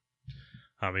 and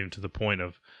even to the point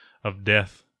of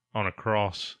death on a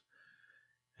cross.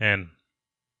 And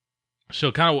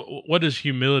so kind of what does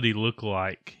humility look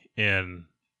like in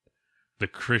the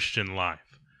Christian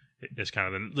life? It's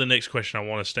kind of the next question I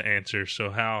want us to answer. So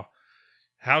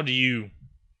how do you?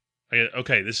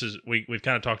 Okay, we've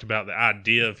kind of talked about the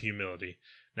idea of humility.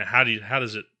 Now, how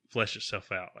does it flesh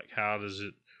itself out? Like, how does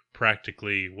it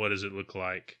practically? What does it look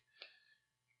like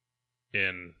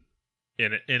in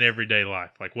everyday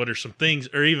life? Like, what are some things,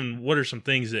 or even what are some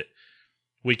things that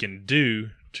we can do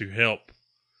to help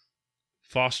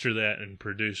foster that and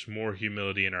produce more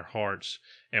humility in our hearts?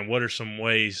 And what are some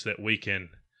ways that we can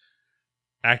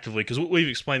actively, because we've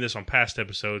explained this on past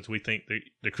episodes, we think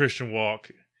the Christian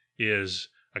walk is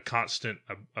a constant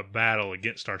a battle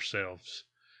against ourselves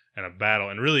and a battle,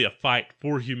 and really a fight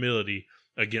for humility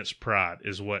against pride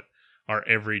is what our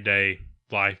everyday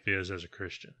life is as a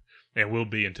Christian, and will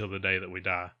be until the day that we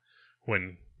die,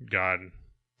 when God,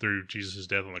 through Jesus'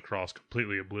 death on the cross,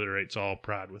 completely obliterates all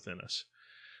pride within us.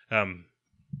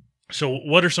 So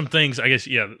what are some things, I guess,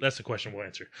 that's the question we'll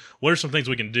answer. What are some things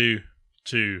we can do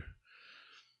to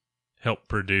help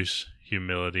produce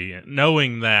humility, and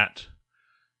knowing that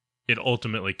it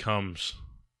ultimately comes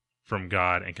from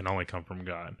God and can only come from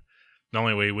God? The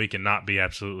only way we can not be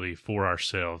absolutely for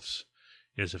ourselves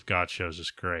is if God shows us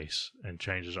grace and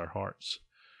changes our hearts.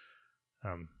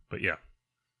 But yeah.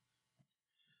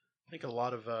 I think a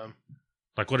lot of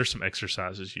Like, what are some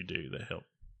exercises you do that help?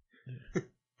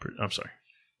 I'm sorry.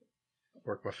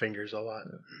 work my fingers a lot.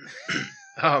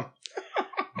 I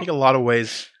think a lot of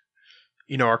ways,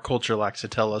 our culture likes to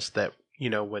tell us that,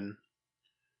 when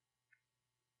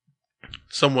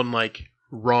someone like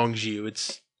wrongs you,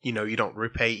 it's, you don't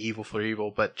repay evil for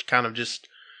evil, but kind of just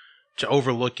to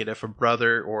overlook it. If a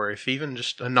brother or if even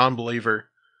just a non-believer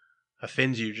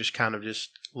offends you, just kind of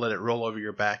just let it roll over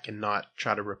your back and not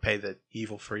try to repay the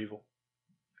evil for evil.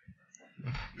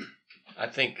 I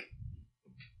think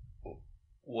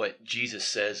what Jesus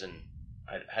says, and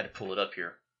I had to pull it up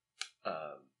here,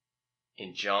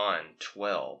 in John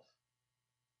 12,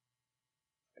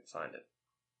 I can find it.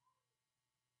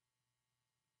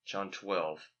 John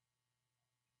 12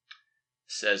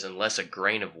 says, unless a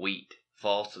grain of wheat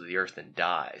falls to the earth and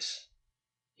dies,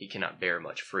 he cannot bear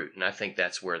much fruit. And I think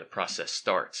that's where the process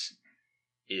starts,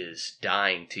 is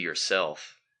dying to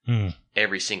yourself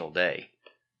every single day.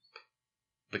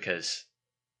 Because,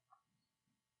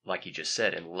 like you just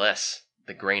said, unless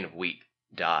the grain of wheat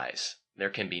dies, there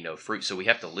can be no fruit. So we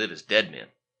have to live as dead men,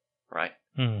 right?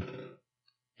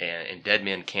 And dead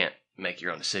men can't make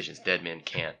your own decisions. Dead men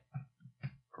can't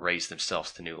raise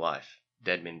themselves to new life.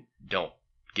 Dead men don't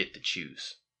get to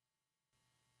choose.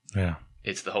 Yeah.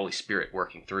 It's the Holy Spirit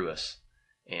working through us.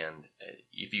 And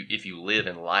if you live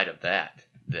in light of that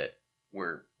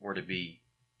we're to be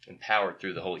empowered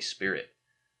through the Holy Spirit,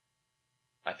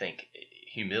 I think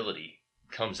humility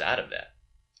comes out of that.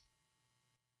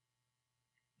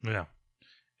 Yeah.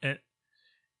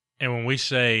 And when we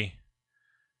say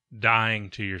dying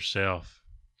to yourself,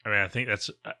 I think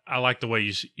I like the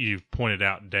way you pointed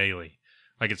out daily.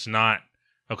 Like, it's not,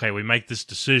 okay, we make this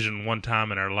decision one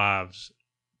time in our lives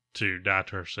to die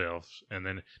to ourselves. And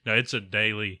then, no, it's a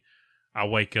daily, I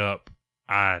wake up,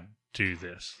 I do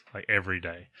this, like, every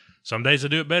day. Some days I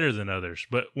do it better than others.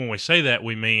 But when we say that,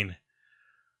 we mean,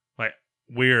 like,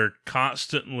 we're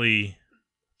constantly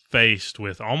faced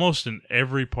with, almost in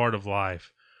every part of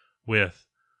life, with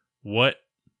what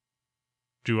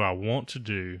do I want to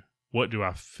do? What do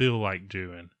I feel like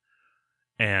doing?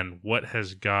 And what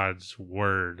has God's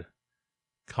word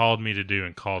called me to do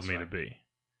and called me to be?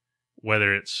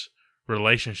 Whether it's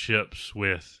relationships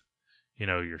with,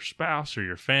 your spouse or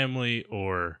your family,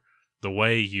 or the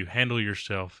way you handle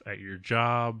yourself at your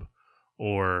job,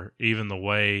 or even the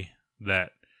way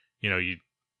that,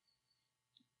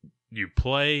 you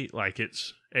play. Like,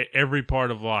 it's every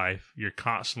part of life, you're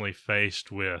constantly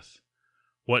faced with,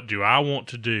 what do I want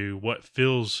to do? What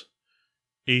feels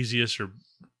easiest, or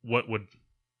what would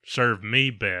serve me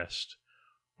best,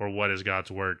 or what has God's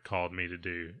word called me to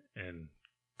do and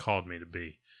called me to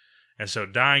be? And so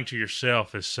dying to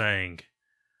yourself is saying,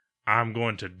 I'm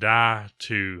going to die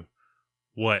to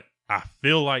what I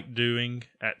feel like doing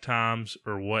at times,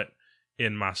 or what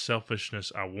in my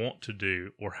selfishness I want to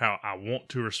do, or how I want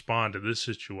to respond to this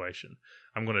situation.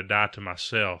 I'm going to die to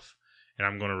myself, and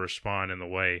I'm going to respond in the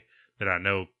way that I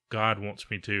know God wants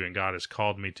me to, and God has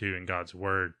called me to, and God's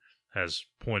word has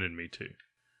pointed me to.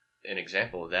 An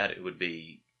example of that, it would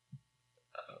be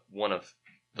one of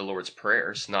the Lord's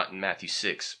prayers, not in Matthew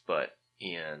 6, but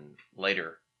in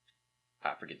later,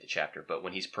 I forget the chapter, but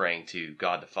when he's praying to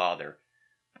God the Father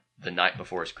the night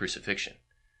before his crucifixion,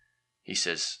 he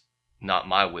says, not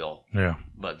my will,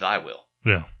 but thy will.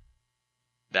 Yeah.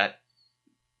 That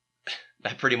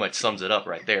pretty much sums it up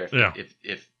right there.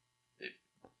 If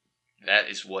that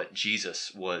is what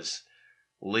Jesus was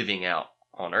living out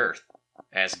on earth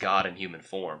as God in human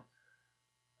form,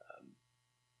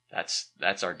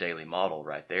 that's our daily model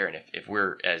right there. And if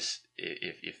we're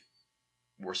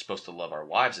supposed to love our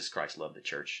wives as Christ loved the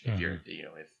church,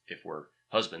 if we're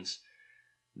husbands,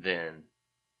 then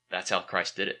that's how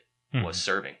Christ did it, was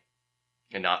serving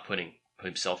and not putting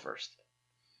himself first.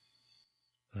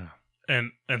 Yeah.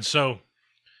 And so,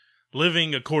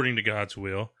 living according to God's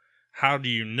will, how do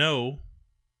you know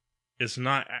it's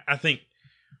not, I think,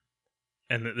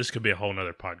 and this could be a whole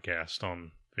nother podcast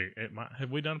on,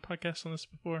 have we done a podcast on this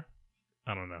before?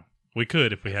 I don't know. We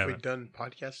could if we Have we haven't. done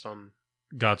podcasts on?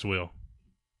 God's will.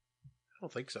 I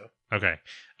don't think so. Okay.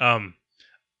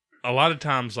 A lot of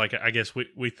times, like, I guess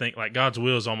we think like God's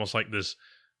will is almost like this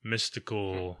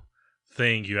mystical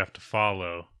thing you have to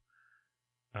follow.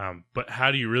 But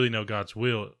how do you really know God's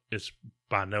will? It's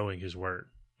by knowing His Word.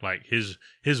 Like His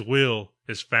will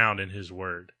is found in His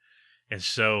Word. And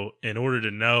so in order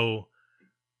to know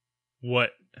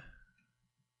what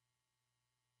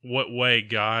way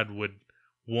God would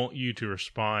want you to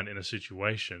respond in a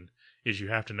situation is you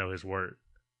have to know His Word.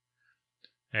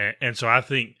 And so I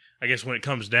guess when it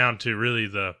comes down to really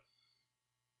the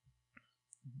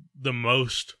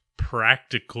most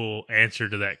practical answer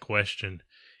to that question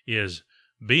is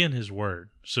be in His Word.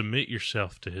 Submit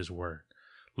yourself to His Word.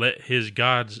 Let His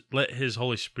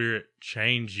Holy Spirit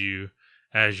change you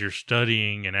as you're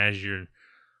studying and as you're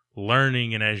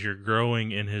learning and as you're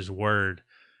growing in His Word.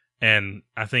 And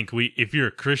I think if you're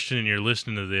a Christian and you're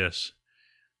listening to this,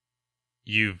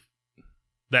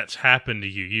 that's happened to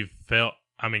you.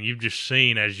 You've just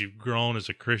seen as you've grown as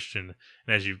a Christian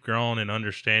and as you've grown in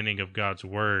understanding of God's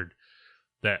Word,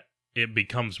 that it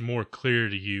becomes more clear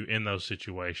to you in those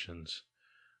situations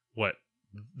what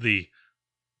the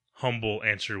humble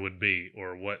answer would be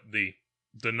or what the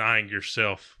denying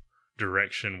yourself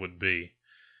direction would be.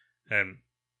 And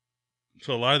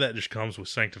so a lot of that just comes with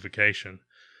sanctification.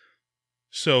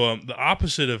 So the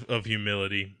opposite of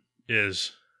humility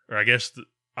is, or I guess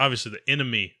obviously the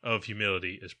enemy of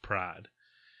humility is pride.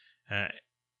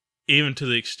 Even to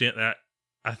the extent that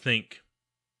I think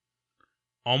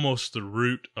almost the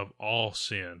root of all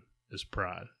sin is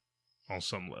pride on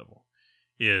some level.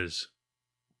 Is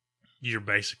you're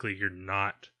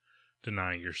not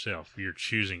denying yourself. You're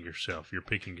choosing yourself. You're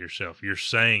picking yourself. You're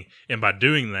saying, and by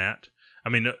doing that, I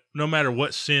mean, no matter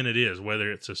what sin it is,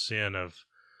 whether it's a sin of,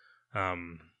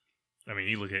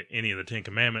 you look at any of the 10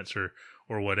 Commandments or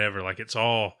whatever, like it's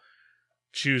all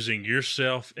choosing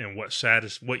yourself and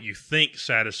what you think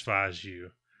satisfies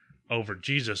you over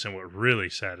Jesus and what really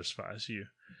satisfies you.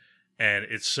 And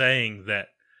it's saying that,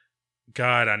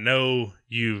 God, I know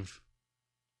you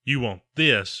want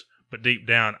this, but deep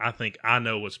down, I think I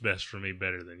know what's best for me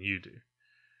better than you do.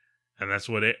 And that's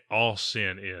what all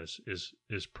sin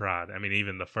is pride. I mean,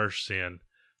 even the first sin,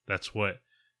 that's what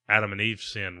Adam and Eve's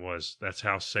sin was. That's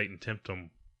how Satan tempted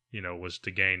them, was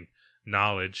to gain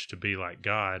knowledge, to be like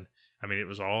God. I mean, it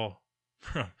was all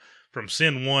from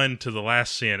sin 1 to the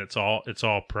last sin. It's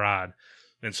all pride.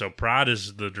 And so pride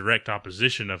is the direct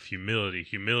opposition of humility.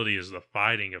 Humility is the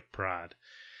fighting of pride.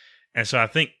 And so I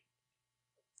think,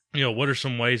 what are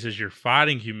some ways as you're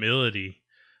fighting humility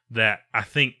that I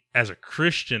think as a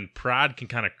Christian, pride can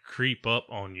kind of creep up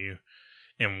on you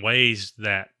in ways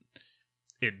that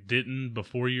it didn't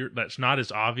that's not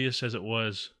as obvious as it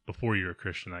was before you were a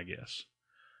Christian, I guess.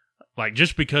 Like,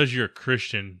 just because you're a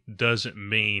Christian doesn't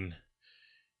mean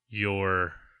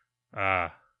you're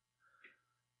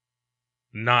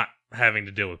not having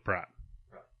to deal with pride.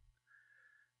 Right.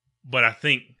 But I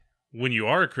think when you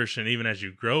are a Christian, even as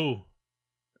you grow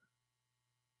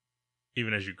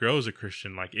as a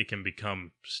Christian, like, it can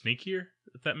become sneakier,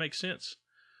 if that makes sense.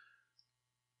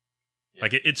 Yeah.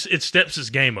 Like it steps its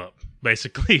game up,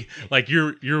 basically. Like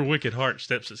your wicked heart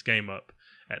steps its game up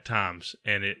at times,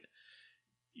 and it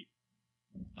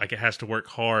has to work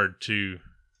hard to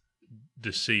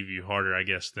deceive you harder, I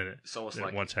guess, than it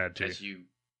once had to.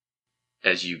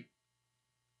 As you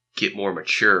get more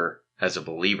mature as a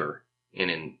believer,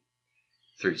 and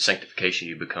through sanctification,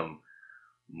 you become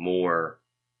more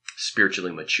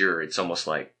spiritually mature. It's almost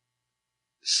like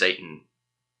Satan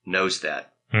knows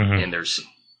that, and there's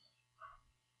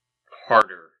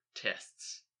harder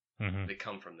tests that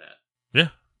come from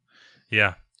that.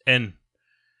 Yeah, and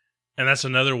that's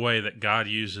another way that God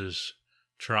uses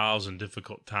trials and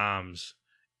difficult times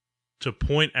to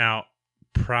point out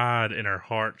pride in our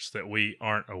hearts that we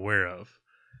aren't aware of.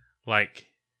 Like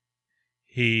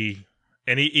he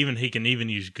can even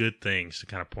use good things to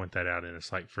kind of point that out in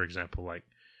us. Like, for example, like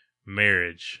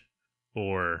marriage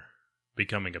or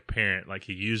becoming a parent. Like,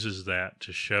 he uses that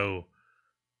to show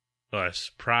us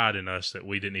pride in us that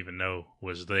we didn't even know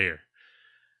was there.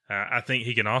 I think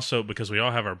he can also, because we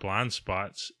all have our blind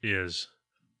spots, is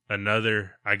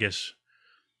another, I guess,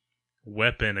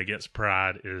 weapon against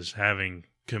pride is having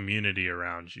community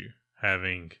around you,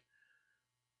 having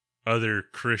other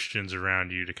Christians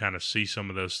around you to kind of see some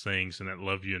of those things and that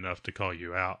love you enough to call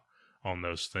you out on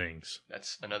those things.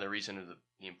 That's another reason of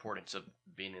the importance of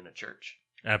being in a church.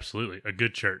 Absolutely. A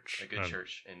good church. A good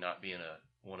church, and not being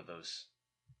one of those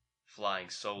flying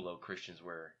solo Christians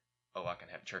where, I can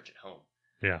have church at home.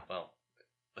 Yeah. Well,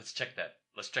 let's check that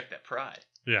pride.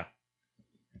 Yeah.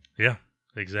 Yeah,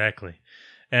 exactly.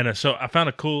 And so I found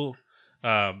a cool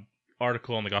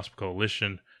article on the Gospel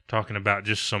Coalition talking about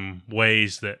just some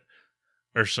ways that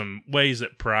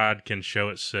pride can show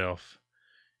itself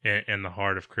in the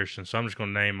heart of Christians. So I'm just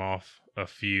going to name off a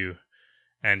few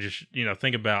and just,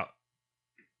 think about,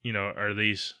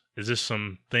 is this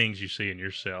some things you see in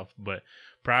yourself? But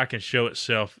pride can show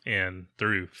itself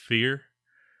through fear.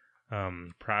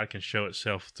 Pride can show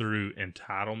itself through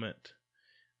entitlement,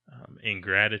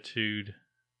 ingratitude,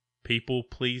 people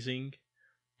pleasing,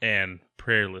 and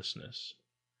prayerlessness.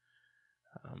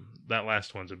 That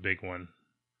last one's a big one.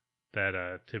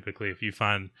 That typically, if you're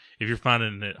finding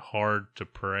it hard to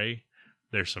pray,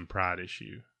 there's some pride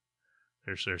issue.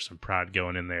 There's some pride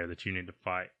going in there that you need to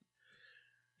fight.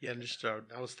 Yeah, and just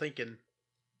I was thinking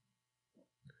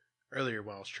earlier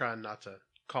when I was trying not to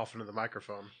cough into the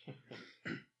microphone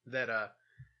that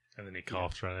and then he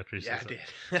coughed right after he said that.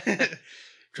 Yeah, I did.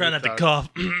 Try not to cough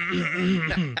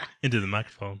into the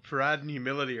microphone. Pride and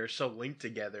humility are so linked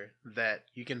together that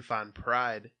you can find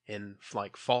pride in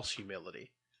like false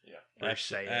humility. Yeah,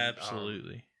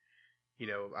 absolutely. And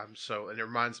it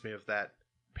reminds me of that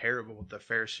parable with the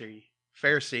Pharisee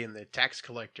and the tax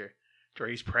collector, where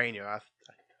he's praying, I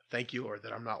thank you, Lord,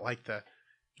 that I'm not like the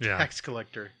tax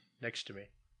collector next to me.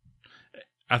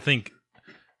 I think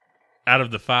out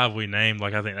of the 5 we named,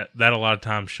 I think that a lot of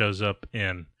times shows up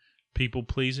in people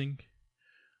pleasing,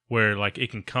 where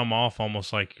it can come off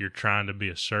almost like you're trying to be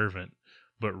a servant,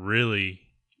 but really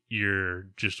you're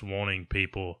just wanting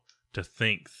people to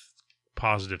think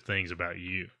positive things about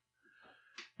you,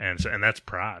 and that's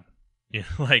pride.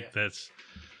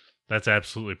 That's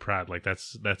absolutely pride.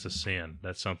 That's a sin.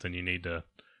 That's something you need to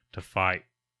fight,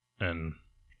 and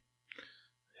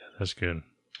that's good.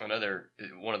 Another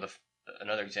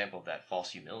example of that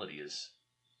false humility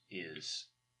is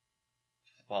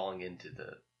falling into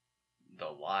the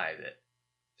lie that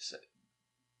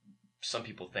some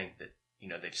people think that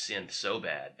they've sinned so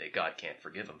bad that God can't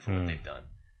forgive them for what they've done,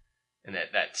 and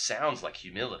that sounds like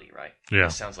humility, right? Yeah,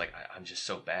 it sounds like I'm just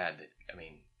so bad that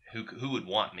who would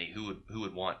want me? Who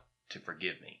would want to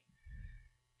forgive me?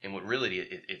 And what really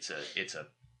it's a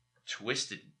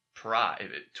twisted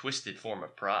form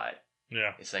of pride.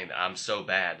 Yeah, it's saying that I'm so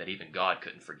bad that even God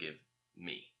couldn't forgive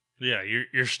me. Yeah,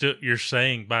 you're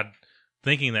saying by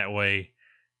thinking that way,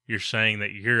 you're saying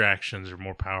that your actions are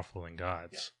more powerful than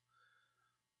God's.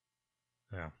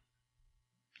 Yeah.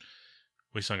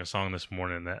 We sung a song this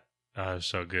morning that was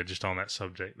so good, just on that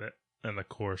subject. And the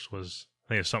chorus was, I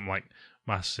think it's something like,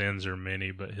 "My sins are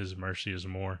many, but His mercy is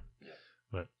more." Yeah.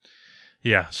 But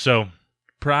yeah, so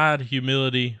pride,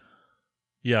 humility.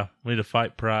 Yeah, we need to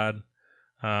fight pride.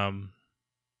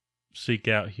 Seek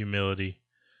out humility.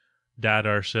 Die to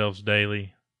ourselves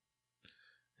daily.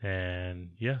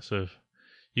 And yeah, so if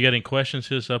you got any questions,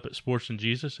 hit us up at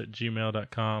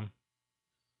sportsandjesus@gmail.com.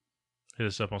 Hit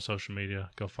us up on social media.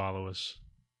 Go follow us.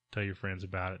 Tell your friends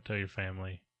about it. Tell your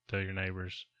family. Tell your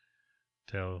neighbors.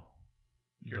 Tell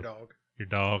your dog. Your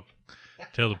dog.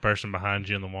 Tell the person behind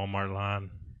you in the Walmart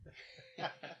line.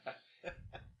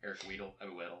 Eric Weddle.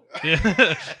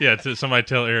 Yeah, yeah. Somebody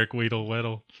tell Eric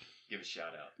Weddle. Give a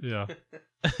shout out. Yeah.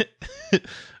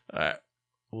 All right.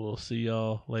 We'll see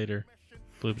y'all later.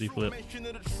 Flippity flip.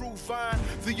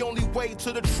 The only way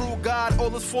to the true God,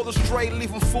 all is for the stray,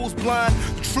 leaving fools blind.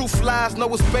 The truth lies,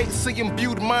 no it's bait, seeing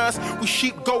viewed minds. We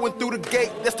sheep going through the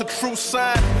gate, that's the true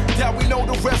sign. That we know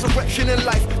the resurrection in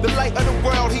life, the light of the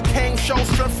world, He came, show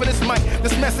strength in His might.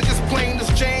 This message is plain, this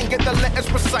Jane, get the letters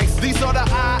precise. These are the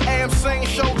I am saying,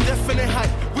 show definite height.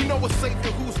 We know a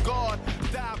Savior who's God.